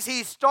big things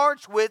he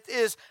starts with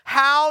is,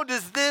 how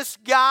does this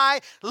guy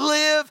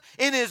live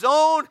in his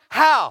own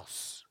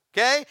house?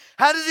 Okay?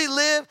 How does he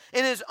live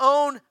in his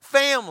own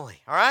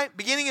family? All right?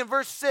 Beginning in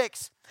verse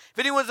 6. If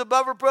anyone's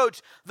above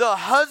reproach, the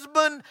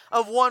husband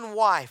of one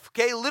wife.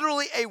 Okay,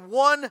 literally a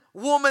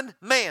one-woman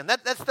man.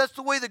 That's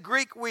the way the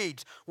Greek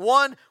reads.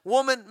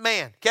 One-woman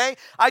man. Okay,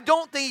 I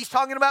don't think he's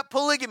talking about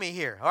polygamy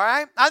here. All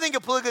right, I think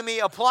a polygamy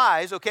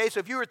applies. Okay, so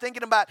if you were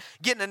thinking about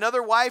getting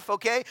another wife,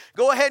 okay,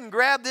 go ahead and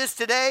grab this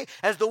today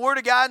as the word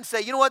of God and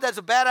say, you know what, that's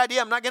a bad idea.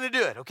 I'm not going to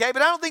do it. Okay,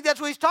 but I don't think that's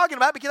what he's talking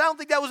about, because I don't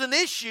think that was an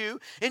issue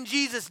in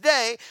Jesus'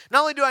 day.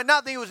 Not only do I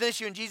not think it was an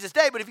issue in Jesus'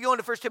 day, but if you go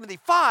into 1 Timothy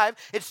 5,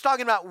 it's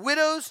talking about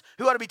widows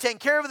who ought to be taken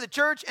care of in the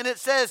church, and it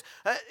says,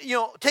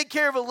 take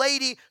care of a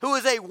lady who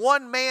is a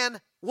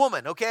one-man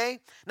woman, okay?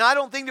 Now, I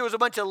don't think there was a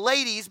bunch of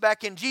ladies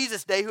back in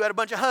Jesus' day who had a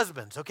bunch of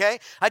husbands, okay?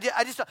 I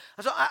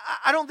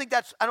don't think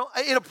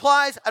it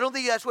applies. I don't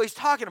think that's what he's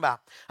talking about.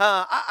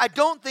 I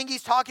don't think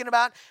he's talking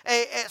about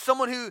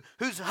someone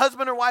whose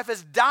husband or wife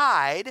has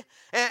died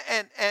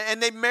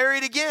and they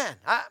married again.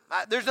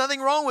 There's nothing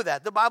wrong with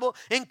that. The Bible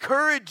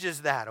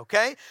encourages that,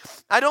 okay?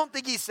 I don't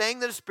think he's saying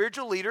that a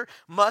spiritual leader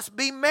must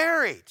be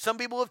married. Some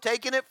people have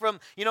taken it from,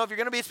 if you're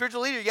going to be a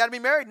spiritual leader, you got to be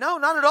married. No,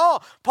 not at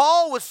all.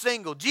 Paul was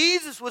single.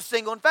 Jesus was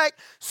single. In fact,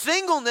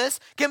 singleness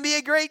can be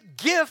a great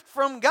gift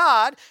from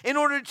God in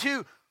order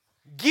to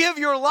give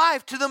your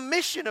life to the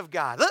mission of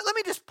God. Let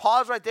me just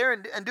pause right there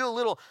and do a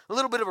little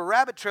bit of a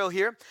rabbit trail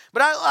here.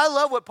 But I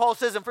love what Paul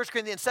says in 1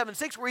 Corinthians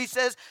 7:6, where he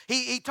says,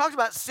 he talks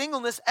about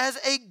singleness as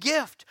a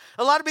gift.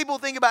 A lot of people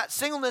think about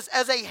singleness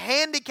as a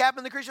handicap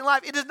in the Christian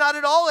life. It is not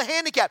at all a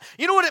handicap.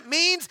 You know what it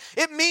means?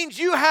 It means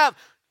you have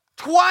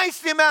twice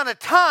the amount of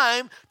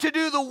time to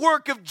do the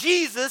work of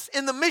Jesus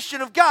in the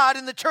mission of God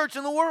in the church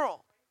and the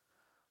world.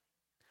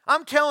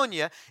 I'm telling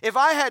you, if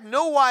I had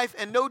no wife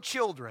and no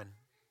children,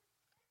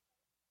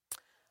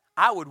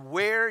 I would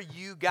wear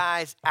you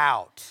guys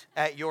out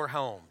at your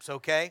homes,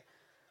 okay?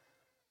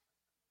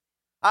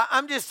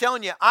 I'm just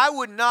telling you, I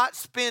would not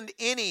spend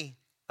any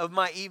of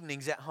my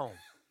evenings at home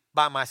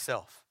by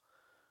myself.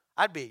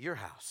 I'd be at your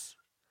house.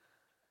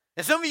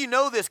 And some of you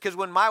know this because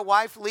when my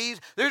wife leaves,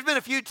 there's been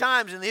a few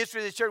times in the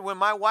history of this church when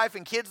my wife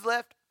and kids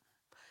left,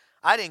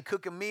 I didn't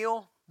cook a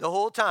meal the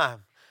whole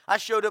time. I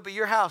showed up at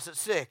your house at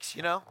 6,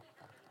 you know.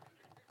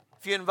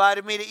 If you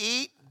invited me to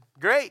eat,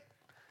 great.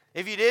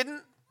 If you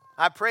didn't,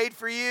 I prayed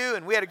for you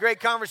and we had a great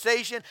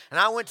conversation and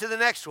I went to the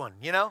next one,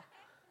 you know.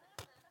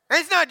 And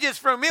it's not just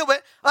for a meal,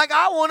 but like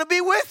I want to be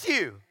with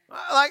you.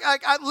 Like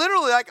I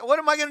literally, like, what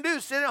am I going to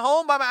do? Sit at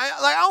home by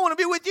I want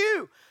to be with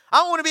you.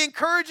 I want to be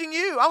encouraging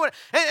you.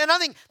 And I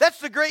think that's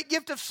the great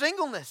gift of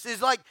singleness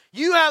is like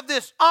you have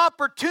this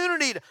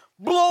opportunity to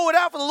blow it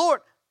out for the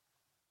Lord.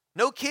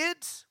 No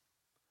kids,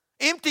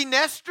 empty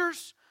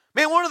nesters.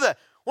 Man, one of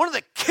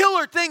the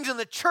killer things in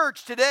the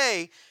church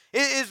today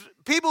is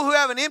people who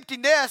have an empty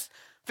nest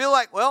feel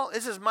like, well,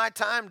 this is my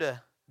time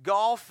to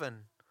golf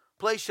and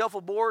play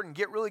shuffleboard and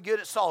get really good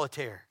at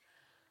solitaire.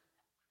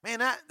 Man,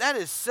 that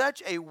is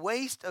such a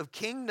waste of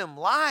kingdom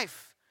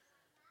life.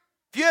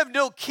 If you have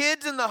no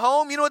kids in the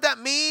home, you know what that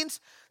means?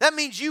 That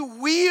means you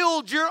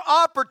wield your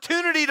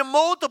opportunity to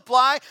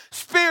multiply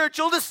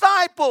spiritual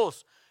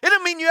disciples. It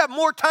doesn't mean you have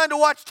more time to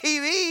watch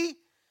TV. It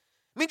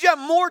means you have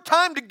more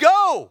time to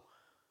go.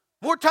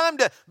 More time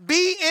to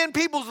be in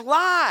people's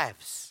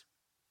lives.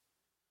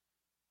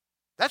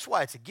 That's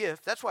why it's a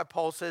gift. That's why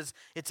Paul says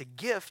it's a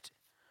gift.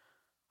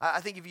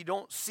 I think if you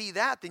don't see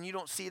that, then you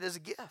don't see it as a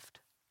gift.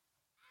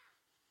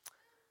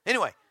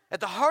 Anyway, at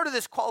the heart of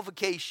this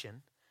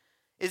qualification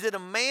is it a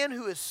man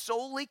who is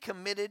solely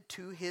committed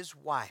to his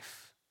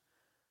wife.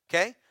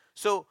 Okay?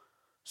 So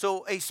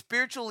a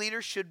spiritual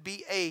leader should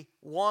be a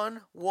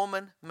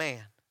one-woman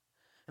man.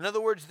 In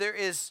other words, there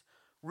is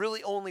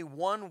really only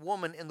one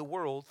woman in the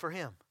world for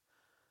him.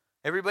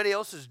 Everybody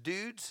else is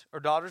dudes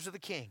or daughters of the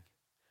king.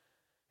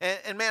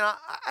 And man,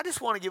 I just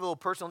want to give a little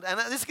personal, and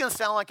this is going to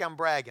sound like I'm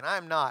bragging. I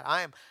am not.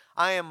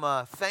 I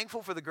am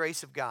thankful for the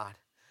grace of God.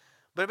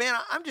 But man,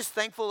 I'm just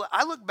thankful.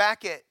 I look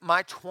back at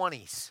my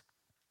 20s,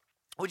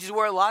 which is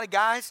where a lot of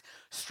guys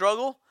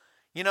struggle,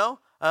 you know.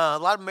 A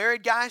lot of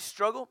married guys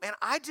struggle. Man,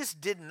 I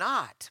just did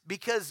not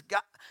because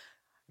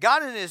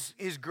God in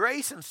his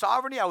grace and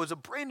sovereignty, I was a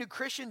brand new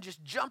Christian,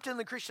 just jumped in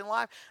the Christian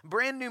life,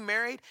 brand new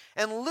married.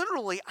 And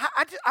literally,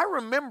 I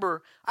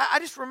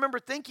just remember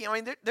thinking, I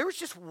mean, there was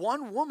just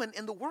one woman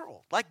in the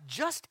world, like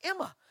just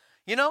Emma,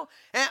 you know.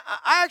 And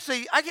I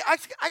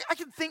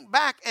can think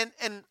back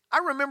and I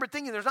remember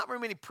thinking there's not very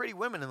many pretty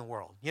women in the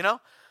world, you know.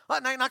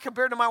 Not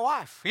compared to my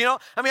wife, you know.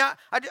 I mean,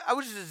 I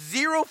was just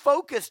zero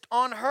focused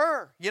on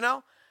her, you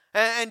know.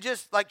 And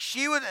just like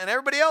she was, and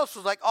everybody else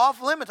was like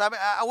off limits.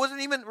 I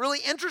wasn't even really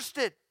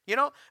interested, you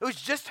know. It was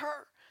just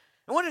her.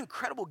 And what an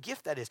incredible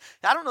gift that is.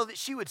 I don't know that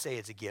she would say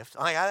it's a gift.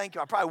 I think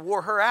I probably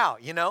wore her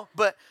out, you know.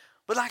 But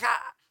like,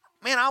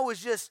 I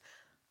was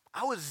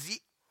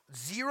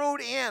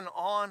zeroed in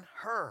on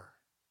her.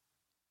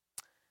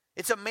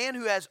 It's a man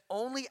who has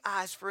only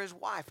eyes for his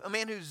wife, a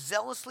man who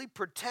zealously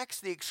protects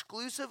the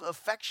exclusive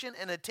affection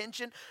and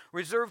attention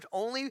reserved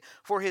only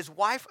for his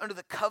wife under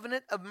the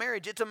covenant of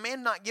marriage. It's a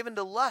man not given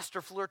to lust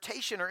or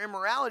flirtation or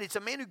immorality. It's a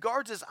man who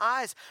guards his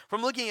eyes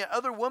from looking at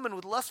other women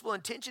with lustful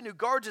intention, who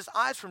guards his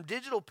eyes from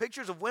digital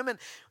pictures of women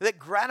that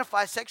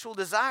gratify sexual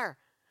desire.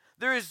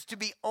 There is to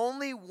be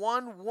only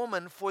one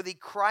woman for the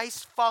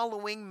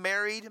Christ-following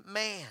married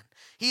man.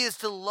 He is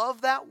to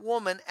love that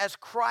woman as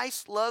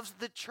Christ loves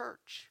the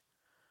church.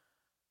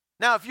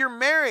 Now, if you're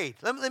married,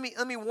 let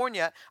me warn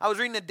you. I was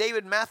reading a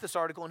David Mathis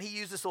article, and he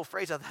used this little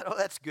phrase. I thought, oh,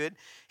 that's good.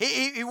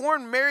 He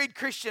warned married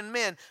Christian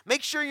men,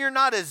 make sure you're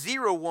not a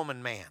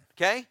zero-woman man,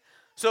 okay?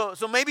 So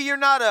maybe you're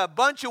not a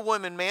bunch of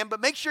women man, but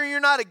make sure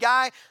you're not a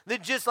guy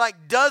that just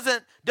like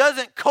doesn't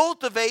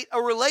cultivate a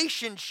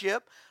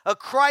relationship, a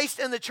Christ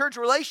and the church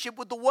relationship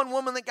with the one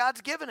woman that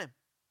God's given him.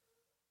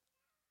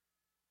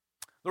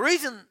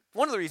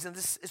 One of the reasons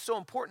this is so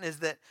important is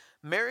that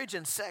marriage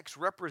and sex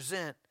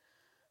represent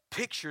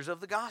pictures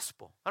of the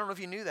gospel. I don't know if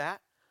you knew that,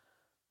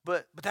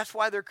 but that's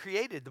why they're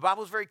created. The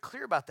Bible is very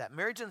clear about that.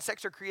 Marriage and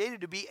sex are created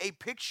to be a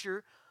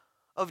picture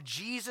of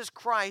Jesus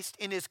Christ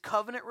in his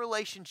covenant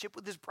relationship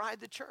with his bride,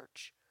 the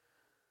church.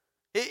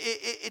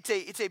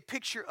 It's a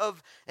picture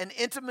of an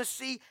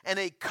intimacy and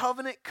a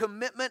covenant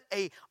commitment,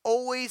 a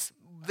always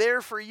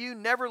there for you,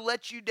 never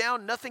let you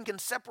down. Nothing can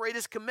separate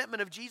his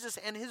commitment of Jesus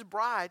and his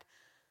bride,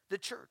 the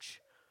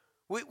church.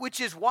 Which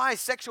is why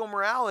sexual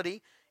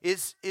morality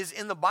is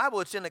in the Bible.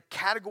 It's in a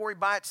category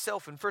by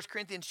itself. In 1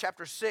 Corinthians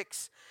chapter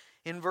 6,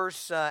 in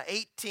verse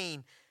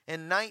 18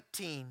 and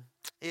 19,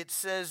 it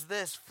says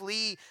this: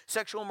 flee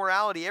sexual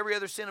immorality. Every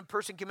other sin a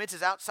person commits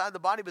is outside the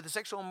body, but the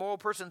sexual immoral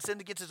person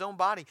sinned against his own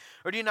body.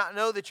 Or do you not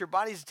know that your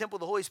body is a temple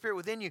of the Holy Spirit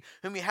within you,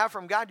 whom you have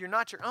from God? You're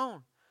not your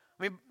own.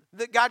 I mean,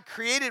 that God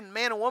created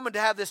man and woman to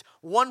have this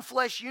one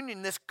flesh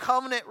union, this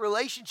covenant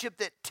relationship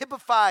that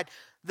typified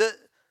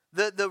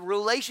the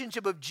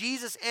relationship of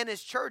Jesus and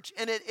his church.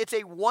 And it's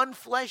a one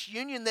flesh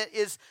union that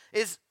is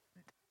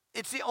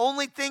it's the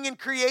only thing in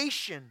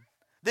creation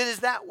that is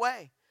that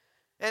way.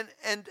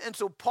 And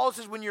so Paul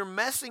says when you're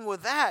messing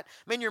with that,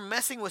 man, you're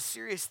messing with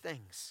serious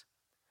things.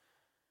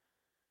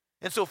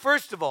 And so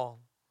first of all,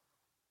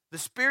 the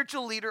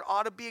spiritual leader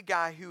ought to be a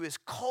guy who is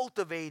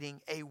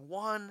cultivating a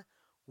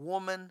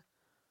one-woman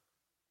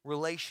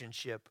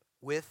relationship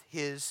with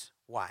his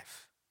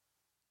wife.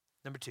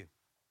 Number 2,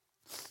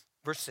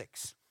 verse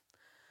 6.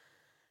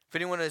 If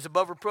anyone is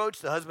above reproach,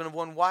 the husband of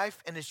one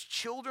wife, and his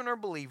children are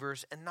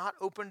believers and not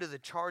open to the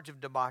charge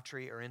of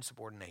debauchery or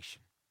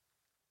insubordination.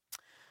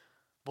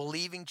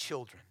 Believing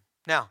children.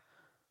 Now,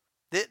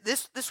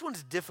 this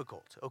one's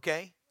difficult,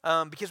 okay?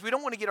 Because we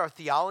don't want to get our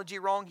theology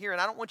wrong here,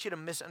 and I don't want you to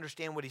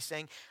misunderstand what he's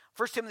saying.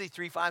 1 Timothy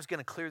 3:5 is going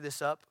to clear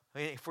this up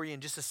for you in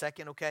just a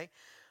second, okay?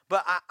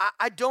 But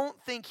I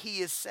don't think he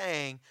is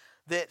saying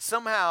that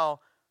somehow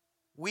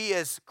we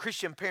as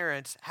Christian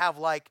parents have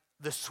like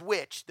the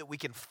switch that we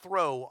can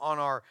throw on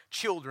our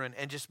children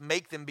and just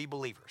make them be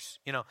believers.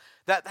 You know,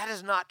 that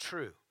is not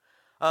true.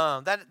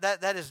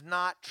 That is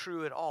not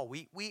true at all.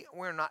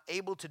 We're not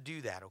able to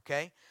do that,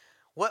 okay?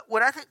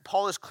 What I think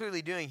Paul is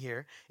clearly doing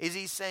here is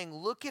he's saying,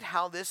 look at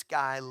how this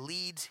guy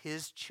leads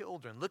his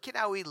children. Look at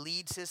how he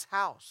leads his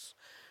house.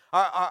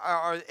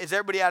 Is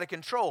everybody out of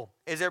control?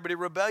 Is everybody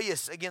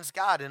rebellious against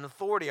God and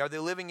authority? Are they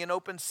living in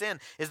open sin?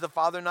 Is the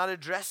father not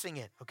addressing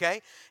it?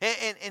 Okay?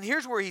 And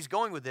here's where he's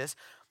going with this.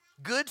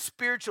 Good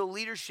spiritual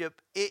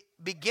leadership, it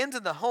begins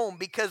in the home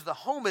because the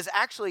home is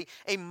actually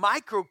a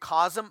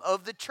microcosm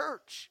of the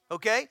church,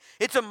 okay?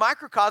 It's a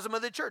microcosm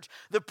of the church.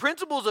 The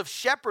principles of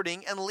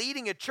shepherding and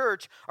leading a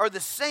church are the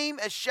same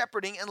as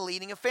shepherding and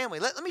leading a family.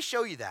 Let me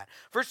show you that.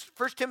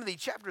 First Timothy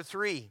chapter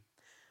 3.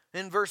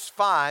 In verse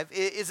 5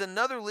 is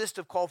another list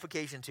of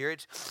qualifications here.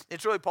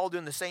 It's really Paul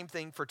doing the same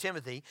thing for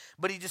Timothy,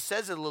 but he just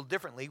says it a little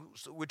differently,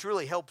 which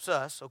really helps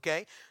us,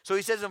 okay? So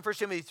he says in 1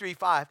 Timothy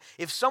 3:5,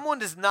 if someone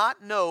does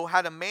not know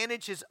how to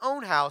manage his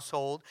own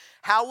household,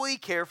 how will he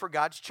care for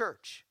God's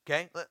church?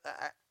 Okay?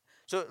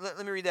 So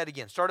let me read that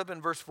again. Start up in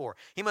verse 4.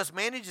 He must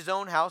manage his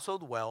own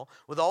household well,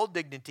 with all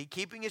dignity,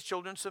 keeping his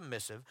children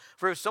submissive.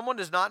 For if someone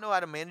does not know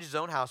how to manage his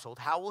own household,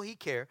 how will he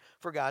care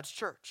for God's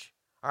church?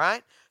 All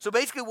right? So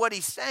basically what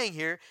he's saying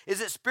here is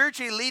that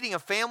spiritually leading a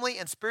family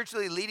and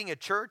spiritually leading a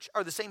church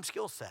are the same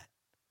skill set.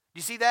 Do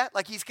you see that?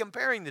 Like he's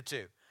comparing the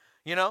two.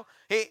 You know,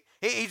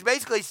 he's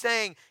basically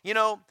saying, you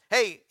know,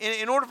 hey,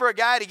 in order for a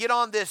guy to get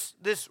on this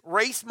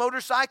race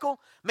motorcycle,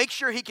 make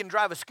sure he can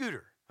drive a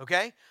scooter,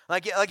 okay?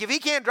 Like if he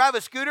can't drive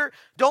a scooter,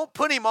 don't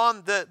put him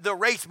on the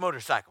race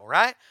motorcycle,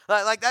 right?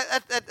 Like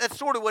that's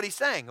sort of what he's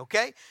saying,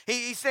 okay?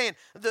 He's saying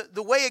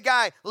the way a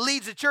guy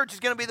leads a church is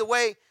going to be the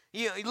way,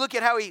 you look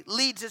at how he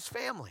leads his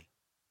family.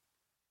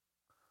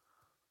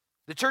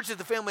 The church is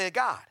the family of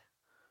God,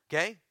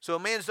 okay? So a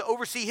man is to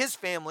oversee his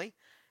family,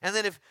 and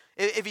then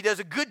if he does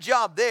a good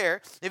job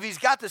there, if he's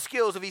got the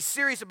skills, if he's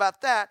serious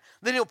about that,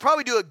 then he'll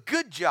probably do a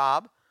good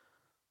job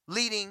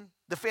leading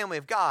the family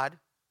of God,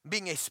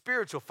 being a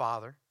spiritual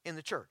father in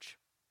the church.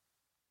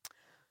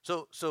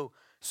 So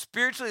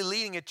spiritually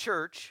leading a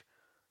church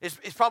is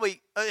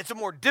probably, it's a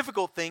more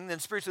difficult thing than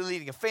spiritually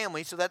leading a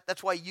family, so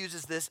that's why he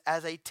uses this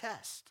as a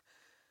test.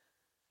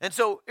 And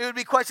so it would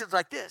be questions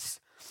like this.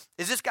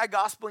 Is this guy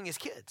gospeling his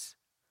kids?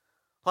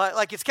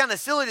 Like it's kind of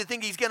silly to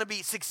think he's going to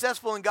be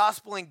successful in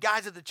gospeling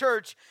guys at the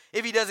church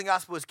if he doesn't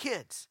gospel his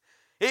kids.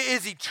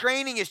 Is he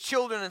training his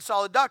children in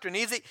solid doctrine?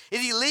 Is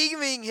he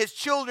leaving his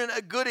children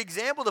a good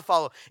example to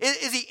follow?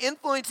 Is he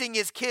influencing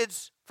his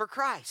kids for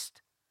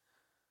Christ?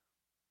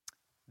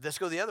 Let's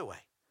go the other way.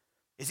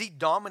 Is he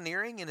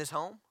domineering in his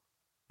home?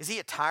 Is he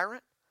a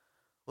tyrant?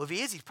 Well, if he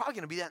is, he's probably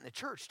going to be that in the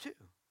church too,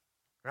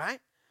 right?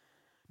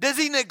 Does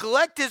he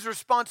neglect his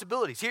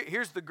responsibilities?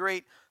 Here's the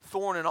great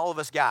thorn in all of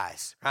us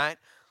guys, right?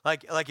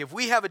 Like if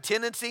we have a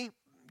tendency,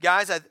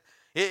 guys,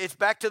 it's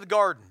back to the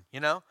garden, you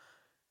know?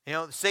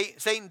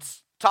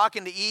 Satan's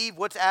talking to Eve.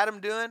 What's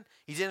Adam doing?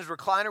 He's in his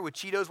recliner with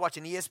Cheetos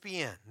watching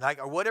ESPN,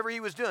 or whatever he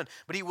was doing.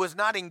 But he was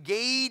not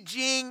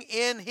engaging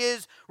in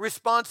his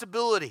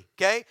responsibility,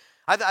 okay?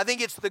 I think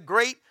it's the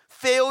great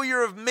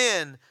failure of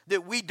men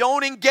that we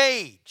don't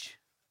engage,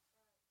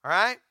 all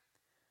right?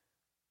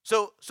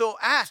 So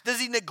ask,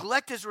 does he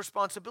neglect his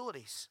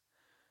responsibilities?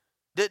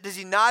 Does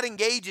he not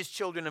engage his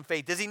children in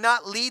faith? Does he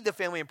not lead the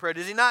family in prayer?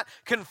 Does he not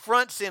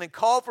confront sin and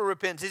call for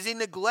repentance? Is he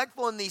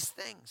neglectful in these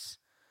things?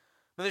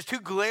 And there's two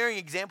glaring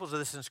examples of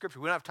this in Scripture.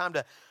 We don't have time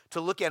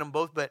to look at them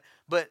both,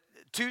 but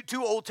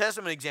two Old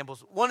Testament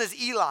examples. One is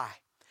Eli.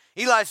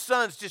 Eli's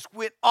sons just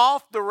went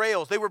off the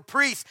rails. They were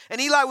priests, and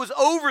Eli was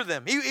over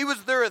them. He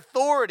was their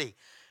authority.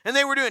 And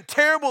they were doing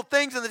terrible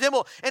things in the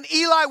temple, and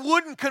Eli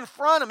wouldn't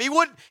confront them.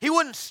 He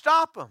wouldn't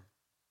stop them.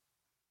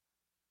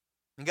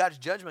 And God's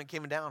judgment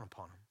came down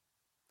upon him.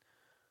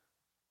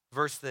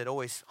 Verse that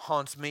always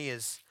haunts me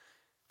is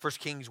 1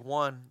 Kings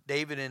 1.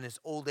 David in his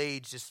old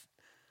age just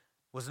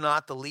was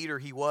not the leader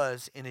he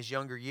was in his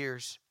younger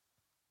years.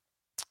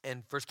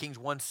 And 1 Kings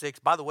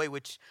 1:6, by the way,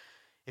 which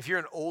if you're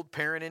an old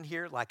parent in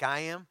here like I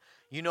am,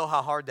 you know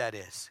how hard that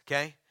is,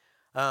 okay?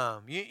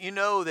 You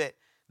know that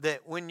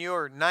when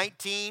you're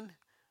 19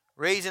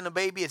 raising a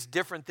baby, it's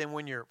different than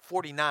when you're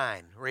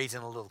 49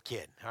 raising a little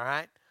kid, all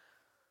right?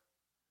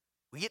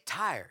 We get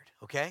tired,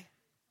 okay?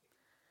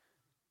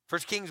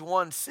 1 Kings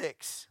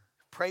 1:6,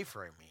 pray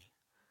for me.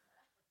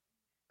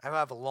 I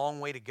have a long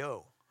way to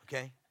go,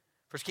 okay?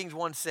 1 Kings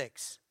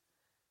 1:6.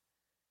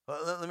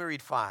 Well, let me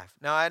read 5.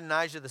 Now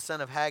Adonijah the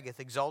son of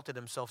Haggith exalted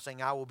himself,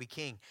 saying, I will be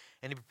king.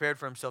 And he prepared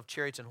for himself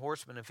chariots and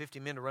horsemen and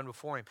 50 men to run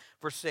before him.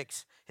 Verse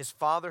 6, his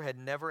father had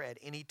never at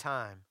any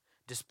time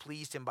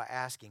displeased him by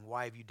asking,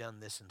 why have you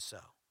done this and so?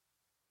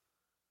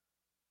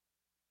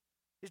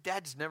 His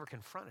dad just never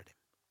confronted him.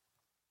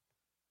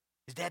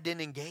 His dad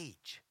didn't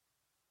engage.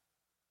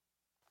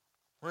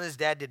 When his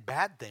dad did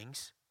bad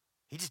things,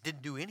 he just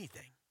didn't do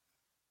anything.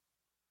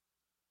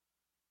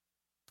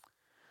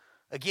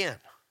 Again,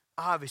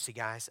 obviously,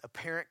 guys, a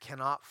parent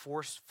cannot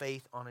force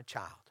faith on a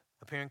child.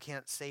 A parent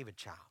can't save a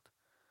child,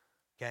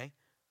 okay?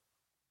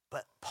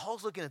 But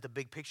Paul's looking at the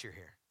big picture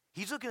here.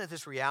 He's looking at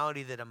this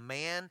reality that a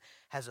man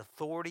has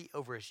authority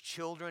over his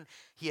children.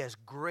 He has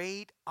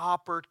great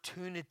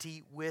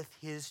opportunity with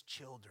his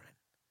children.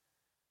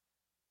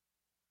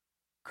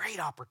 Great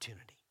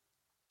opportunity.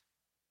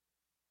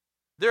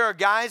 There are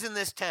guys in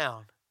this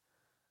town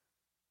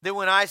that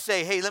when I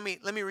say, hey, let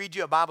me read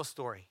you a Bible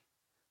story,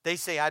 they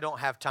say, I don't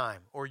have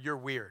time, or you're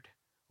weird,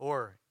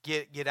 or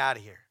get out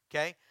of here,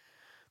 okay?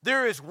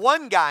 There is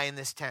one guy in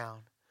this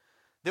town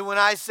that when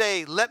I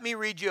say, let me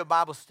read you a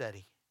Bible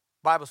story,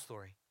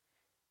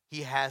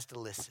 he has to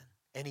listen,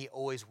 and he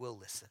always will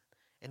listen.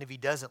 And if he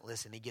doesn't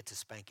listen, he gets a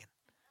spanking.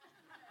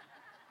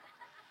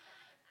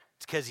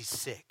 It's because he's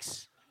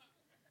 6.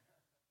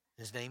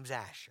 His name's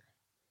Asher.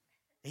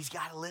 He's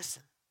got to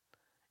listen.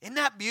 Isn't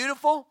that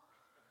beautiful?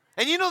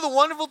 And you know the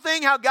wonderful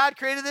thing, how God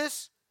created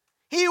this?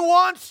 He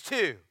wants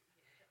to.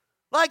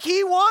 Like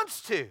he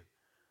wants to.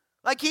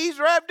 Like he's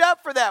revved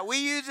up for that.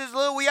 We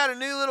got a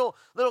new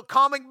little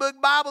comic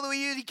book Bible that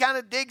we use. He kind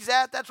of digs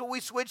that. That's what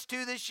we switched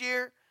to this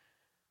year.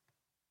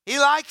 He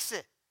likes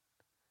it.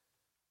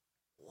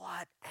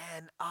 What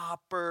an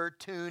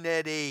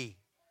opportunity.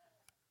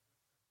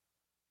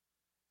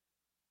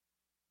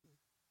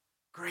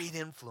 Great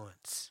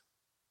influence.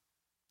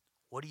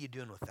 What are you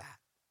doing with that?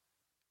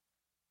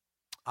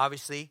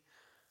 Obviously,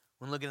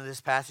 when looking at this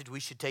passage,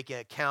 we should take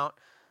into account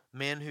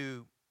men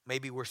who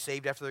maybe were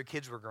saved after their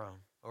kids were grown,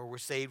 or were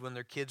saved when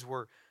their kids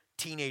were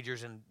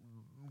teenagers and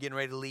getting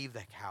ready to leave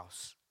the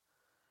house.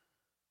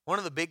 One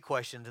of the big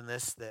questions in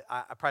this that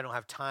I probably don't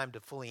have time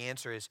to fully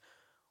answer is,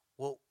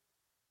 well,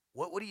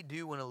 what do you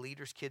do when a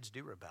leader's kids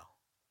do rebel?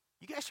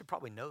 You guys should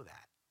probably know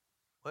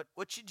that.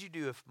 What should you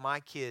do if my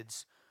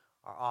kids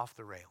are off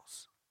the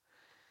rails?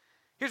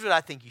 Here's what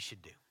I think you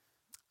should do.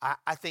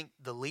 I think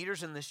the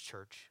leaders in this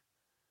church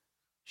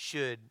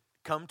should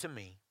come to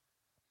me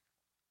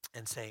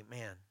and say,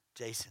 man,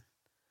 Jason,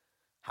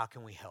 how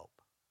can we help?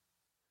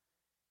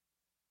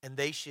 And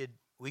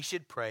we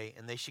should pray,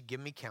 and they should give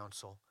me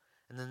counsel,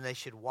 and then they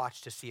should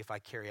watch to see if I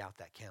carry out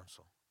that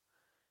counsel.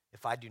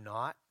 If I do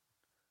not,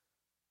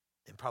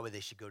 then probably they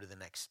should go to the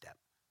next step.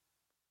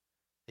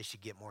 They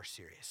should get more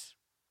serious.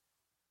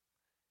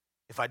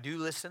 If I do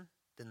listen,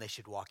 then they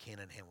should walk hand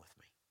in hand with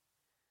me.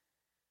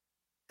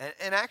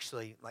 And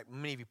actually, like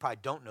many of you probably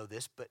don't know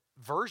this, but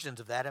versions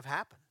of that have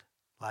happened.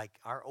 Like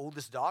our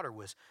oldest daughter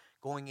was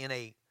going in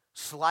a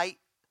slight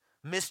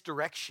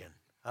misdirection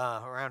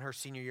around her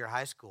senior year of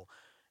high school.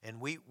 And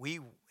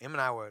Em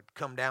and I would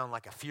come down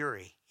like a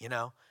fury, you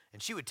know.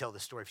 And she would tell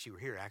this story if she were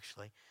here,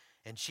 actually.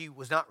 And she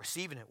was not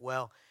receiving it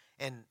well.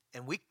 And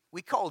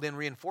we called in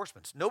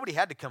reinforcements. Nobody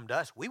had to come to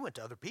us. We went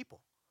to other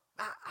people.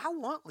 I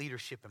want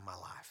leadership in my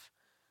life.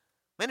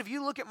 Man, if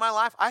you look at my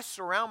life, I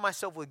surround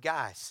myself with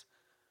guys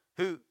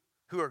who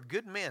are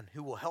good men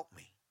who will help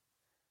me.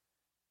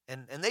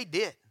 And they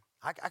did.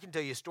 I can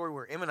tell you a story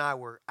where Em and I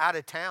were out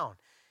of town.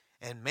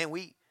 And man,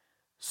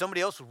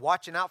 somebody else was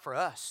watching out for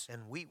us.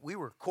 And we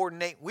were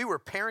coordinating. We were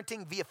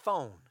parenting via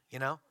phone, you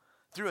know,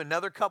 through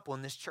another couple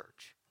in this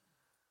church.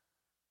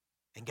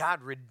 And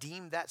God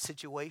redeemed that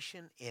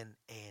situation in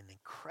an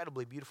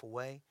incredibly beautiful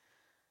way.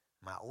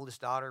 My oldest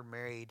daughter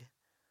married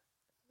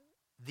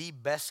the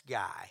best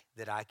guy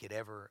that I could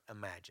ever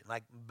imagine.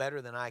 Like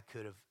better than I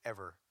could have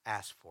ever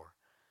asked for.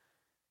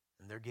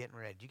 And they're getting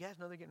ready. Do you guys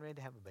know they're getting ready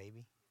to have a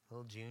baby?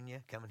 Little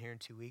Junior coming here in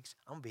 2 weeks.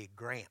 I'm going to be a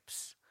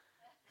Gramps.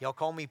 Y'all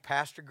call me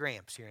Pastor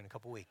Gramps here in a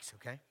couple weeks,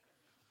 okay?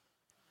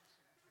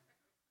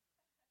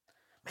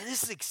 Man,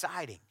 this is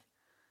exciting.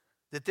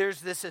 That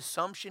there's this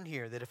assumption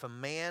here that if a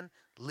man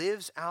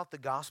lives out the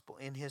gospel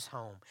in his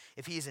home,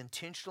 if he is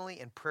intentionally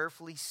and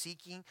prayerfully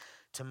seeking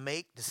to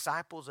make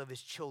disciples of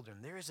his children,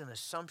 there is an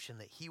assumption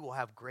that he will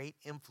have great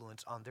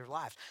influence on their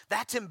lives.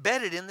 That's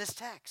embedded in this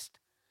text.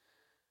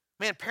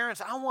 Man,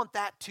 parents, I want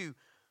that to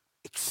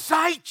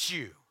excite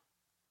you.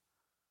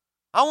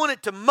 I want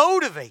it to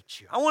motivate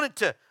you. I want it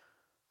to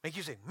make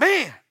you say,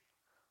 man,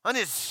 I need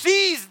to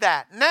seize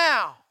that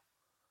now.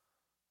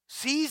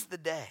 Seize the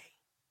day.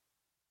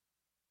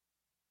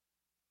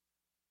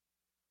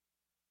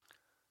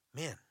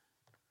 men,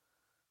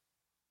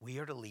 we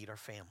are to lead our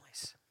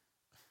families.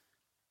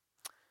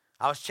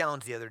 I was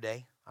challenged the other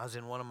day. I was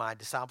in one of my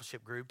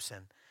discipleship groups,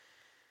 and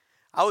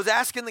I was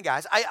asking the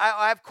guys.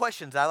 I have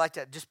questions. I like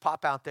to just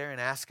pop out there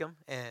and ask them.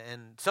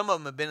 And some of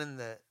them have been in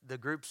the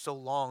group so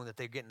long that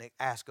they're getting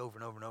asked over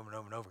and over and over and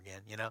over and over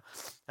again, you know.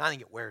 And I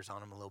think it wears on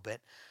them a little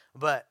bit.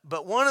 But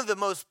one of the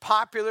most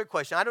popular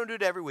questions, I don't do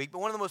it every week, but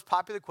one of the most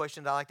popular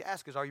questions I like to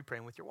ask is, are you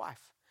praying with your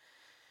wife?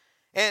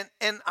 And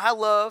I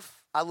love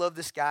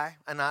this guy,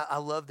 and I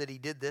love that he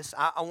did this.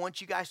 I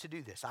want you guys to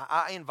do this.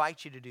 I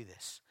invite you to do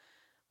this.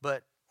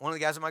 But one of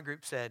the guys in my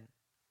group said,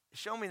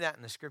 show me that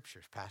in the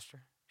scriptures, Pastor.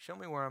 Show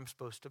me where I'm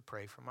supposed to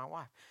pray for my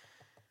wife.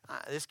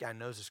 This guy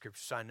knows the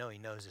scripture, so I know he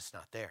knows it's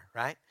not there,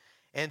 right?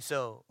 And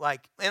so,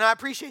 and I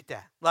appreciate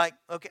that.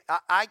 Okay,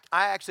 I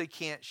actually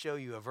can't show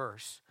you a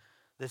verse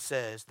that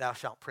says, thou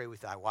shalt pray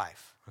with thy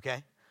wife,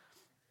 okay?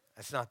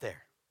 That's not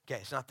there. Okay,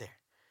 it's not there.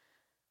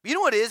 But you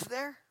know what is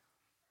there?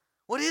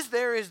 What is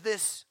there is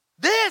this.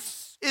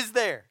 This is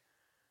there,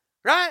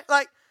 right?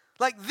 Like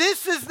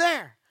this is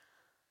there.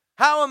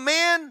 How a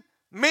man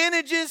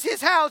manages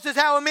his house is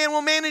how a man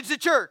will manage the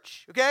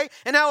church, okay?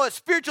 And how a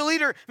spiritual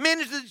leader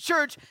manages the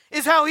church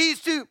is how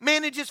he's to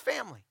manage his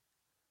family.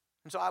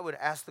 And so I would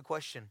ask the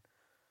question,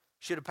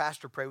 should a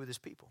pastor pray with his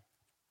people?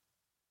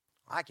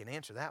 I can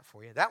answer that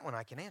for you. That one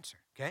I can answer,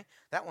 okay?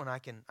 That one I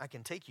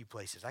can take you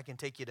places. I can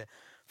take you to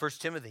 1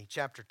 Timothy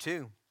chapter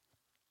 2,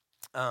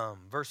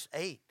 verse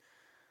 8,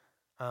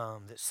 that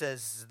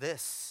says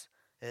this.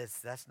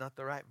 That's not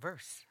the right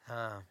verse.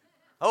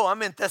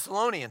 I'm in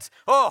Thessalonians.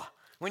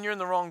 When you're in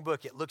the wrong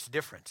book, it looks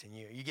different, and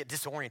you get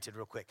disoriented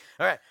real quick.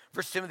 All right,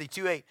 1 Timothy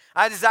 2:8.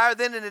 I desire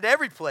then that at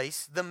every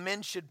place the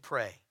men should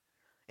pray.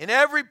 In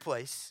every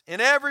place,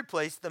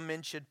 the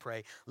men should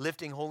pray,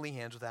 lifting holy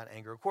hands without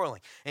anger or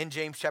quarreling. In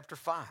James chapter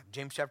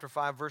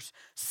 5, verse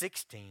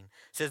 16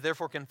 says,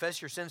 therefore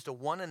confess your sins to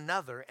one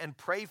another and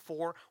pray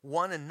for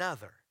one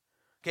another.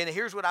 Okay, now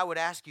here's what I would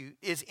ask you.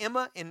 Is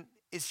Emma,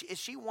 is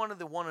she one of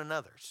the one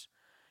another's?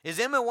 Is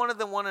Emma one of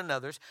the one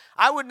another's?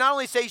 I would not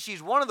only say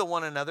she's one of the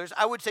one another's,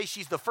 I would say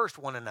she's the first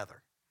one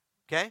another.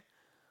 Okay?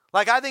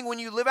 I think when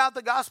you live out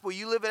the gospel,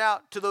 you live it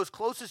out to those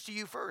closest to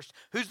you first.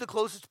 Who's the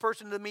closest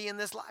person to me in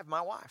this life?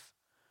 My wife.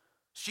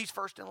 She's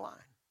first in line.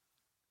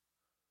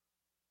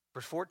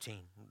 Verse 14.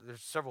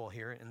 There's several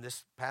here in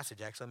this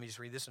passage, actually. Let me just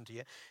read this one to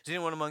you. Is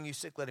anyone among you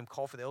sick? Let him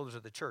call for the elders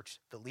of the church,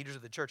 the leaders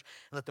of the church,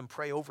 and let them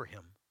pray over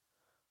him,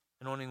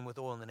 anointing him with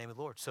oil in the name of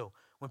the Lord. So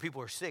when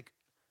people are sick,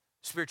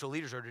 spiritual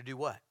leaders are to do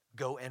what?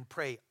 Go and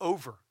pray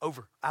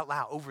out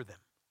loud over them.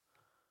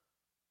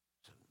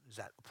 So does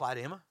that apply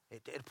to Emma?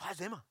 It applies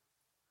to Emma.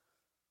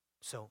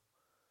 So,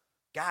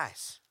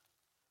 guys,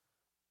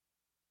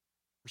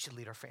 we should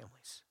lead our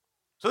families.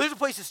 So there's a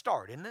place to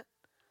start, isn't it?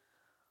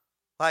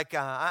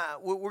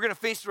 We're going to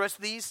face the rest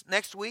of these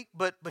next week,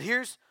 but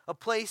here's a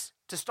place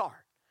to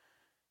start.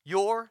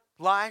 Your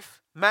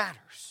life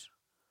matters.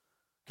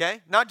 Okay?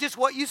 Not just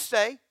what you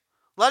say.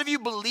 A lot of you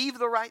believe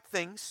the right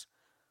things,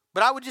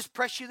 but I would just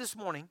press you this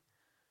morning.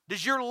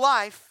 Does your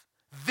life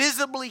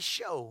visibly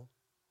show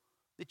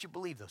that you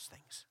believe those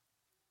things?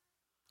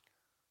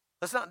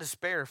 Let's not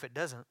despair if it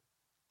doesn't.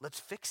 Let's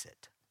fix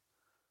it.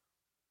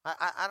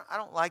 I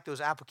don't like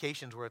those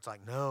applications where it's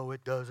like, no,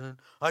 it doesn't.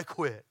 I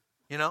quit.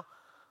 You know?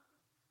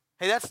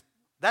 Hey,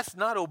 that's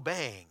not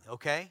obeying,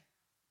 okay?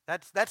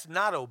 That's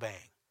not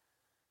obeying.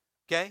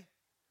 Okay?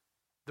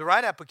 The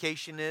right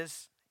application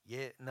is,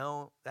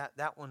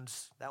 that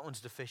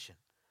one's deficient.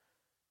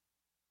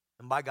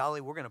 And by golly,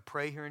 we're going to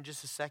pray here in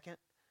just a second.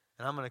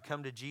 And I'm going to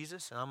come to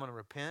Jesus, and I'm going to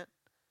repent,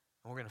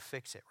 and we're going to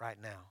fix it right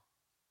now.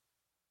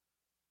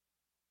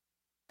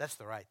 That's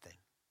the right thing.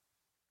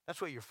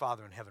 That's what your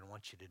Father in heaven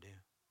wants you to do.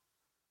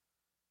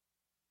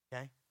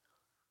 Okay?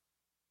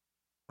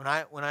 When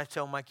I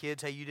tell my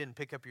kids, hey, you didn't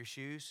pick up your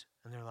shoes,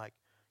 and they're like,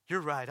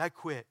 you're right, I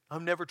quit.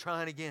 I'm never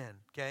trying again,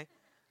 okay?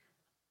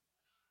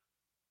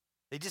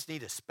 They just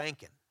need a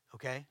spanking,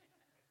 okay?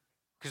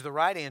 Because the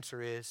right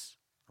answer is,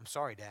 I'm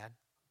sorry, Dad.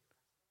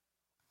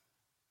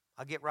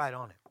 I'll get right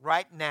on it.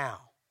 Right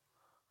now,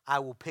 I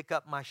will pick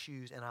up my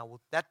shoes and I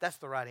will. That's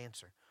the right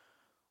answer.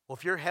 Well,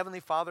 if your Heavenly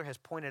Father has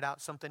pointed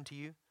out something to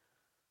you,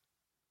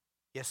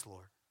 yes,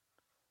 Lord.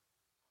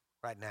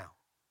 Right now.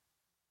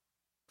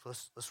 So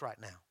let's right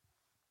now.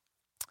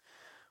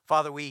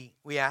 Father, we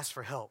ask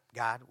for help,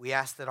 God. We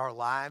ask that our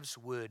lives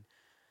would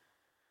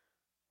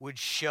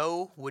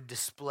show, would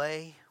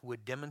display,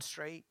 would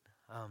demonstrate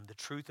the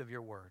truth of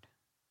your word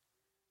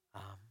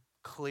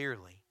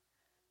clearly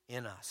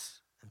in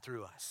us and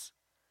through us.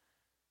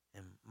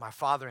 And my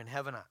Father in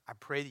heaven, I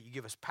pray that you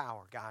give us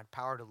power, God,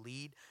 power to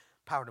lead,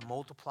 power to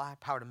multiply,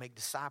 power to make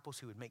disciples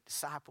who would make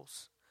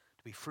disciples,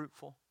 to be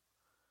fruitful.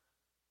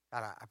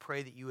 God, I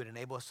pray that you would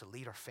enable us to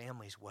lead our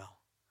families well.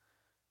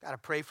 God, I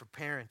pray for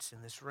parents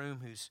in this room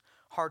whose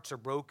hearts are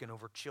broken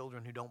over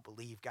children who don't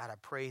believe. God, I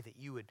pray that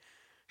you would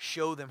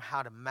show them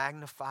how to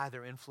magnify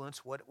their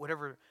influence,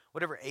 whatever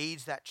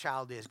age that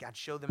child is. God,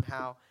 show them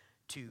how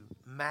to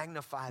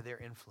magnify their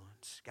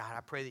influence. God,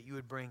 I pray that you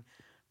would bring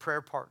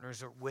prayer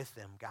partners with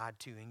them, God,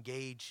 to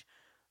engage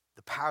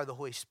the power of the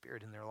Holy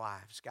Spirit in their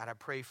lives. God, I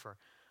pray for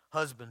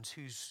husbands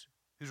whose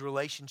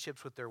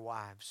relationships with their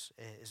wives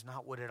is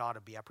not what it ought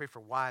to be. I pray for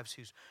wives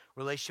whose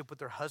relationship with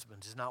their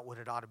husbands is not what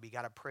it ought to be.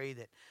 God, I pray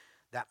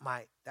that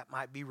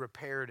might be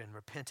repaired and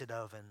repented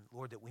of, and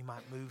Lord, that we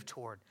might move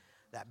toward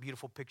that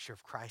beautiful picture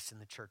of Christ in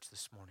the church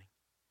this morning.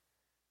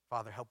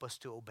 Father, help us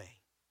to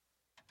obey.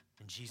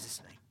 In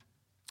Jesus' name,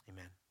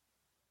 amen.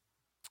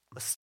 Let's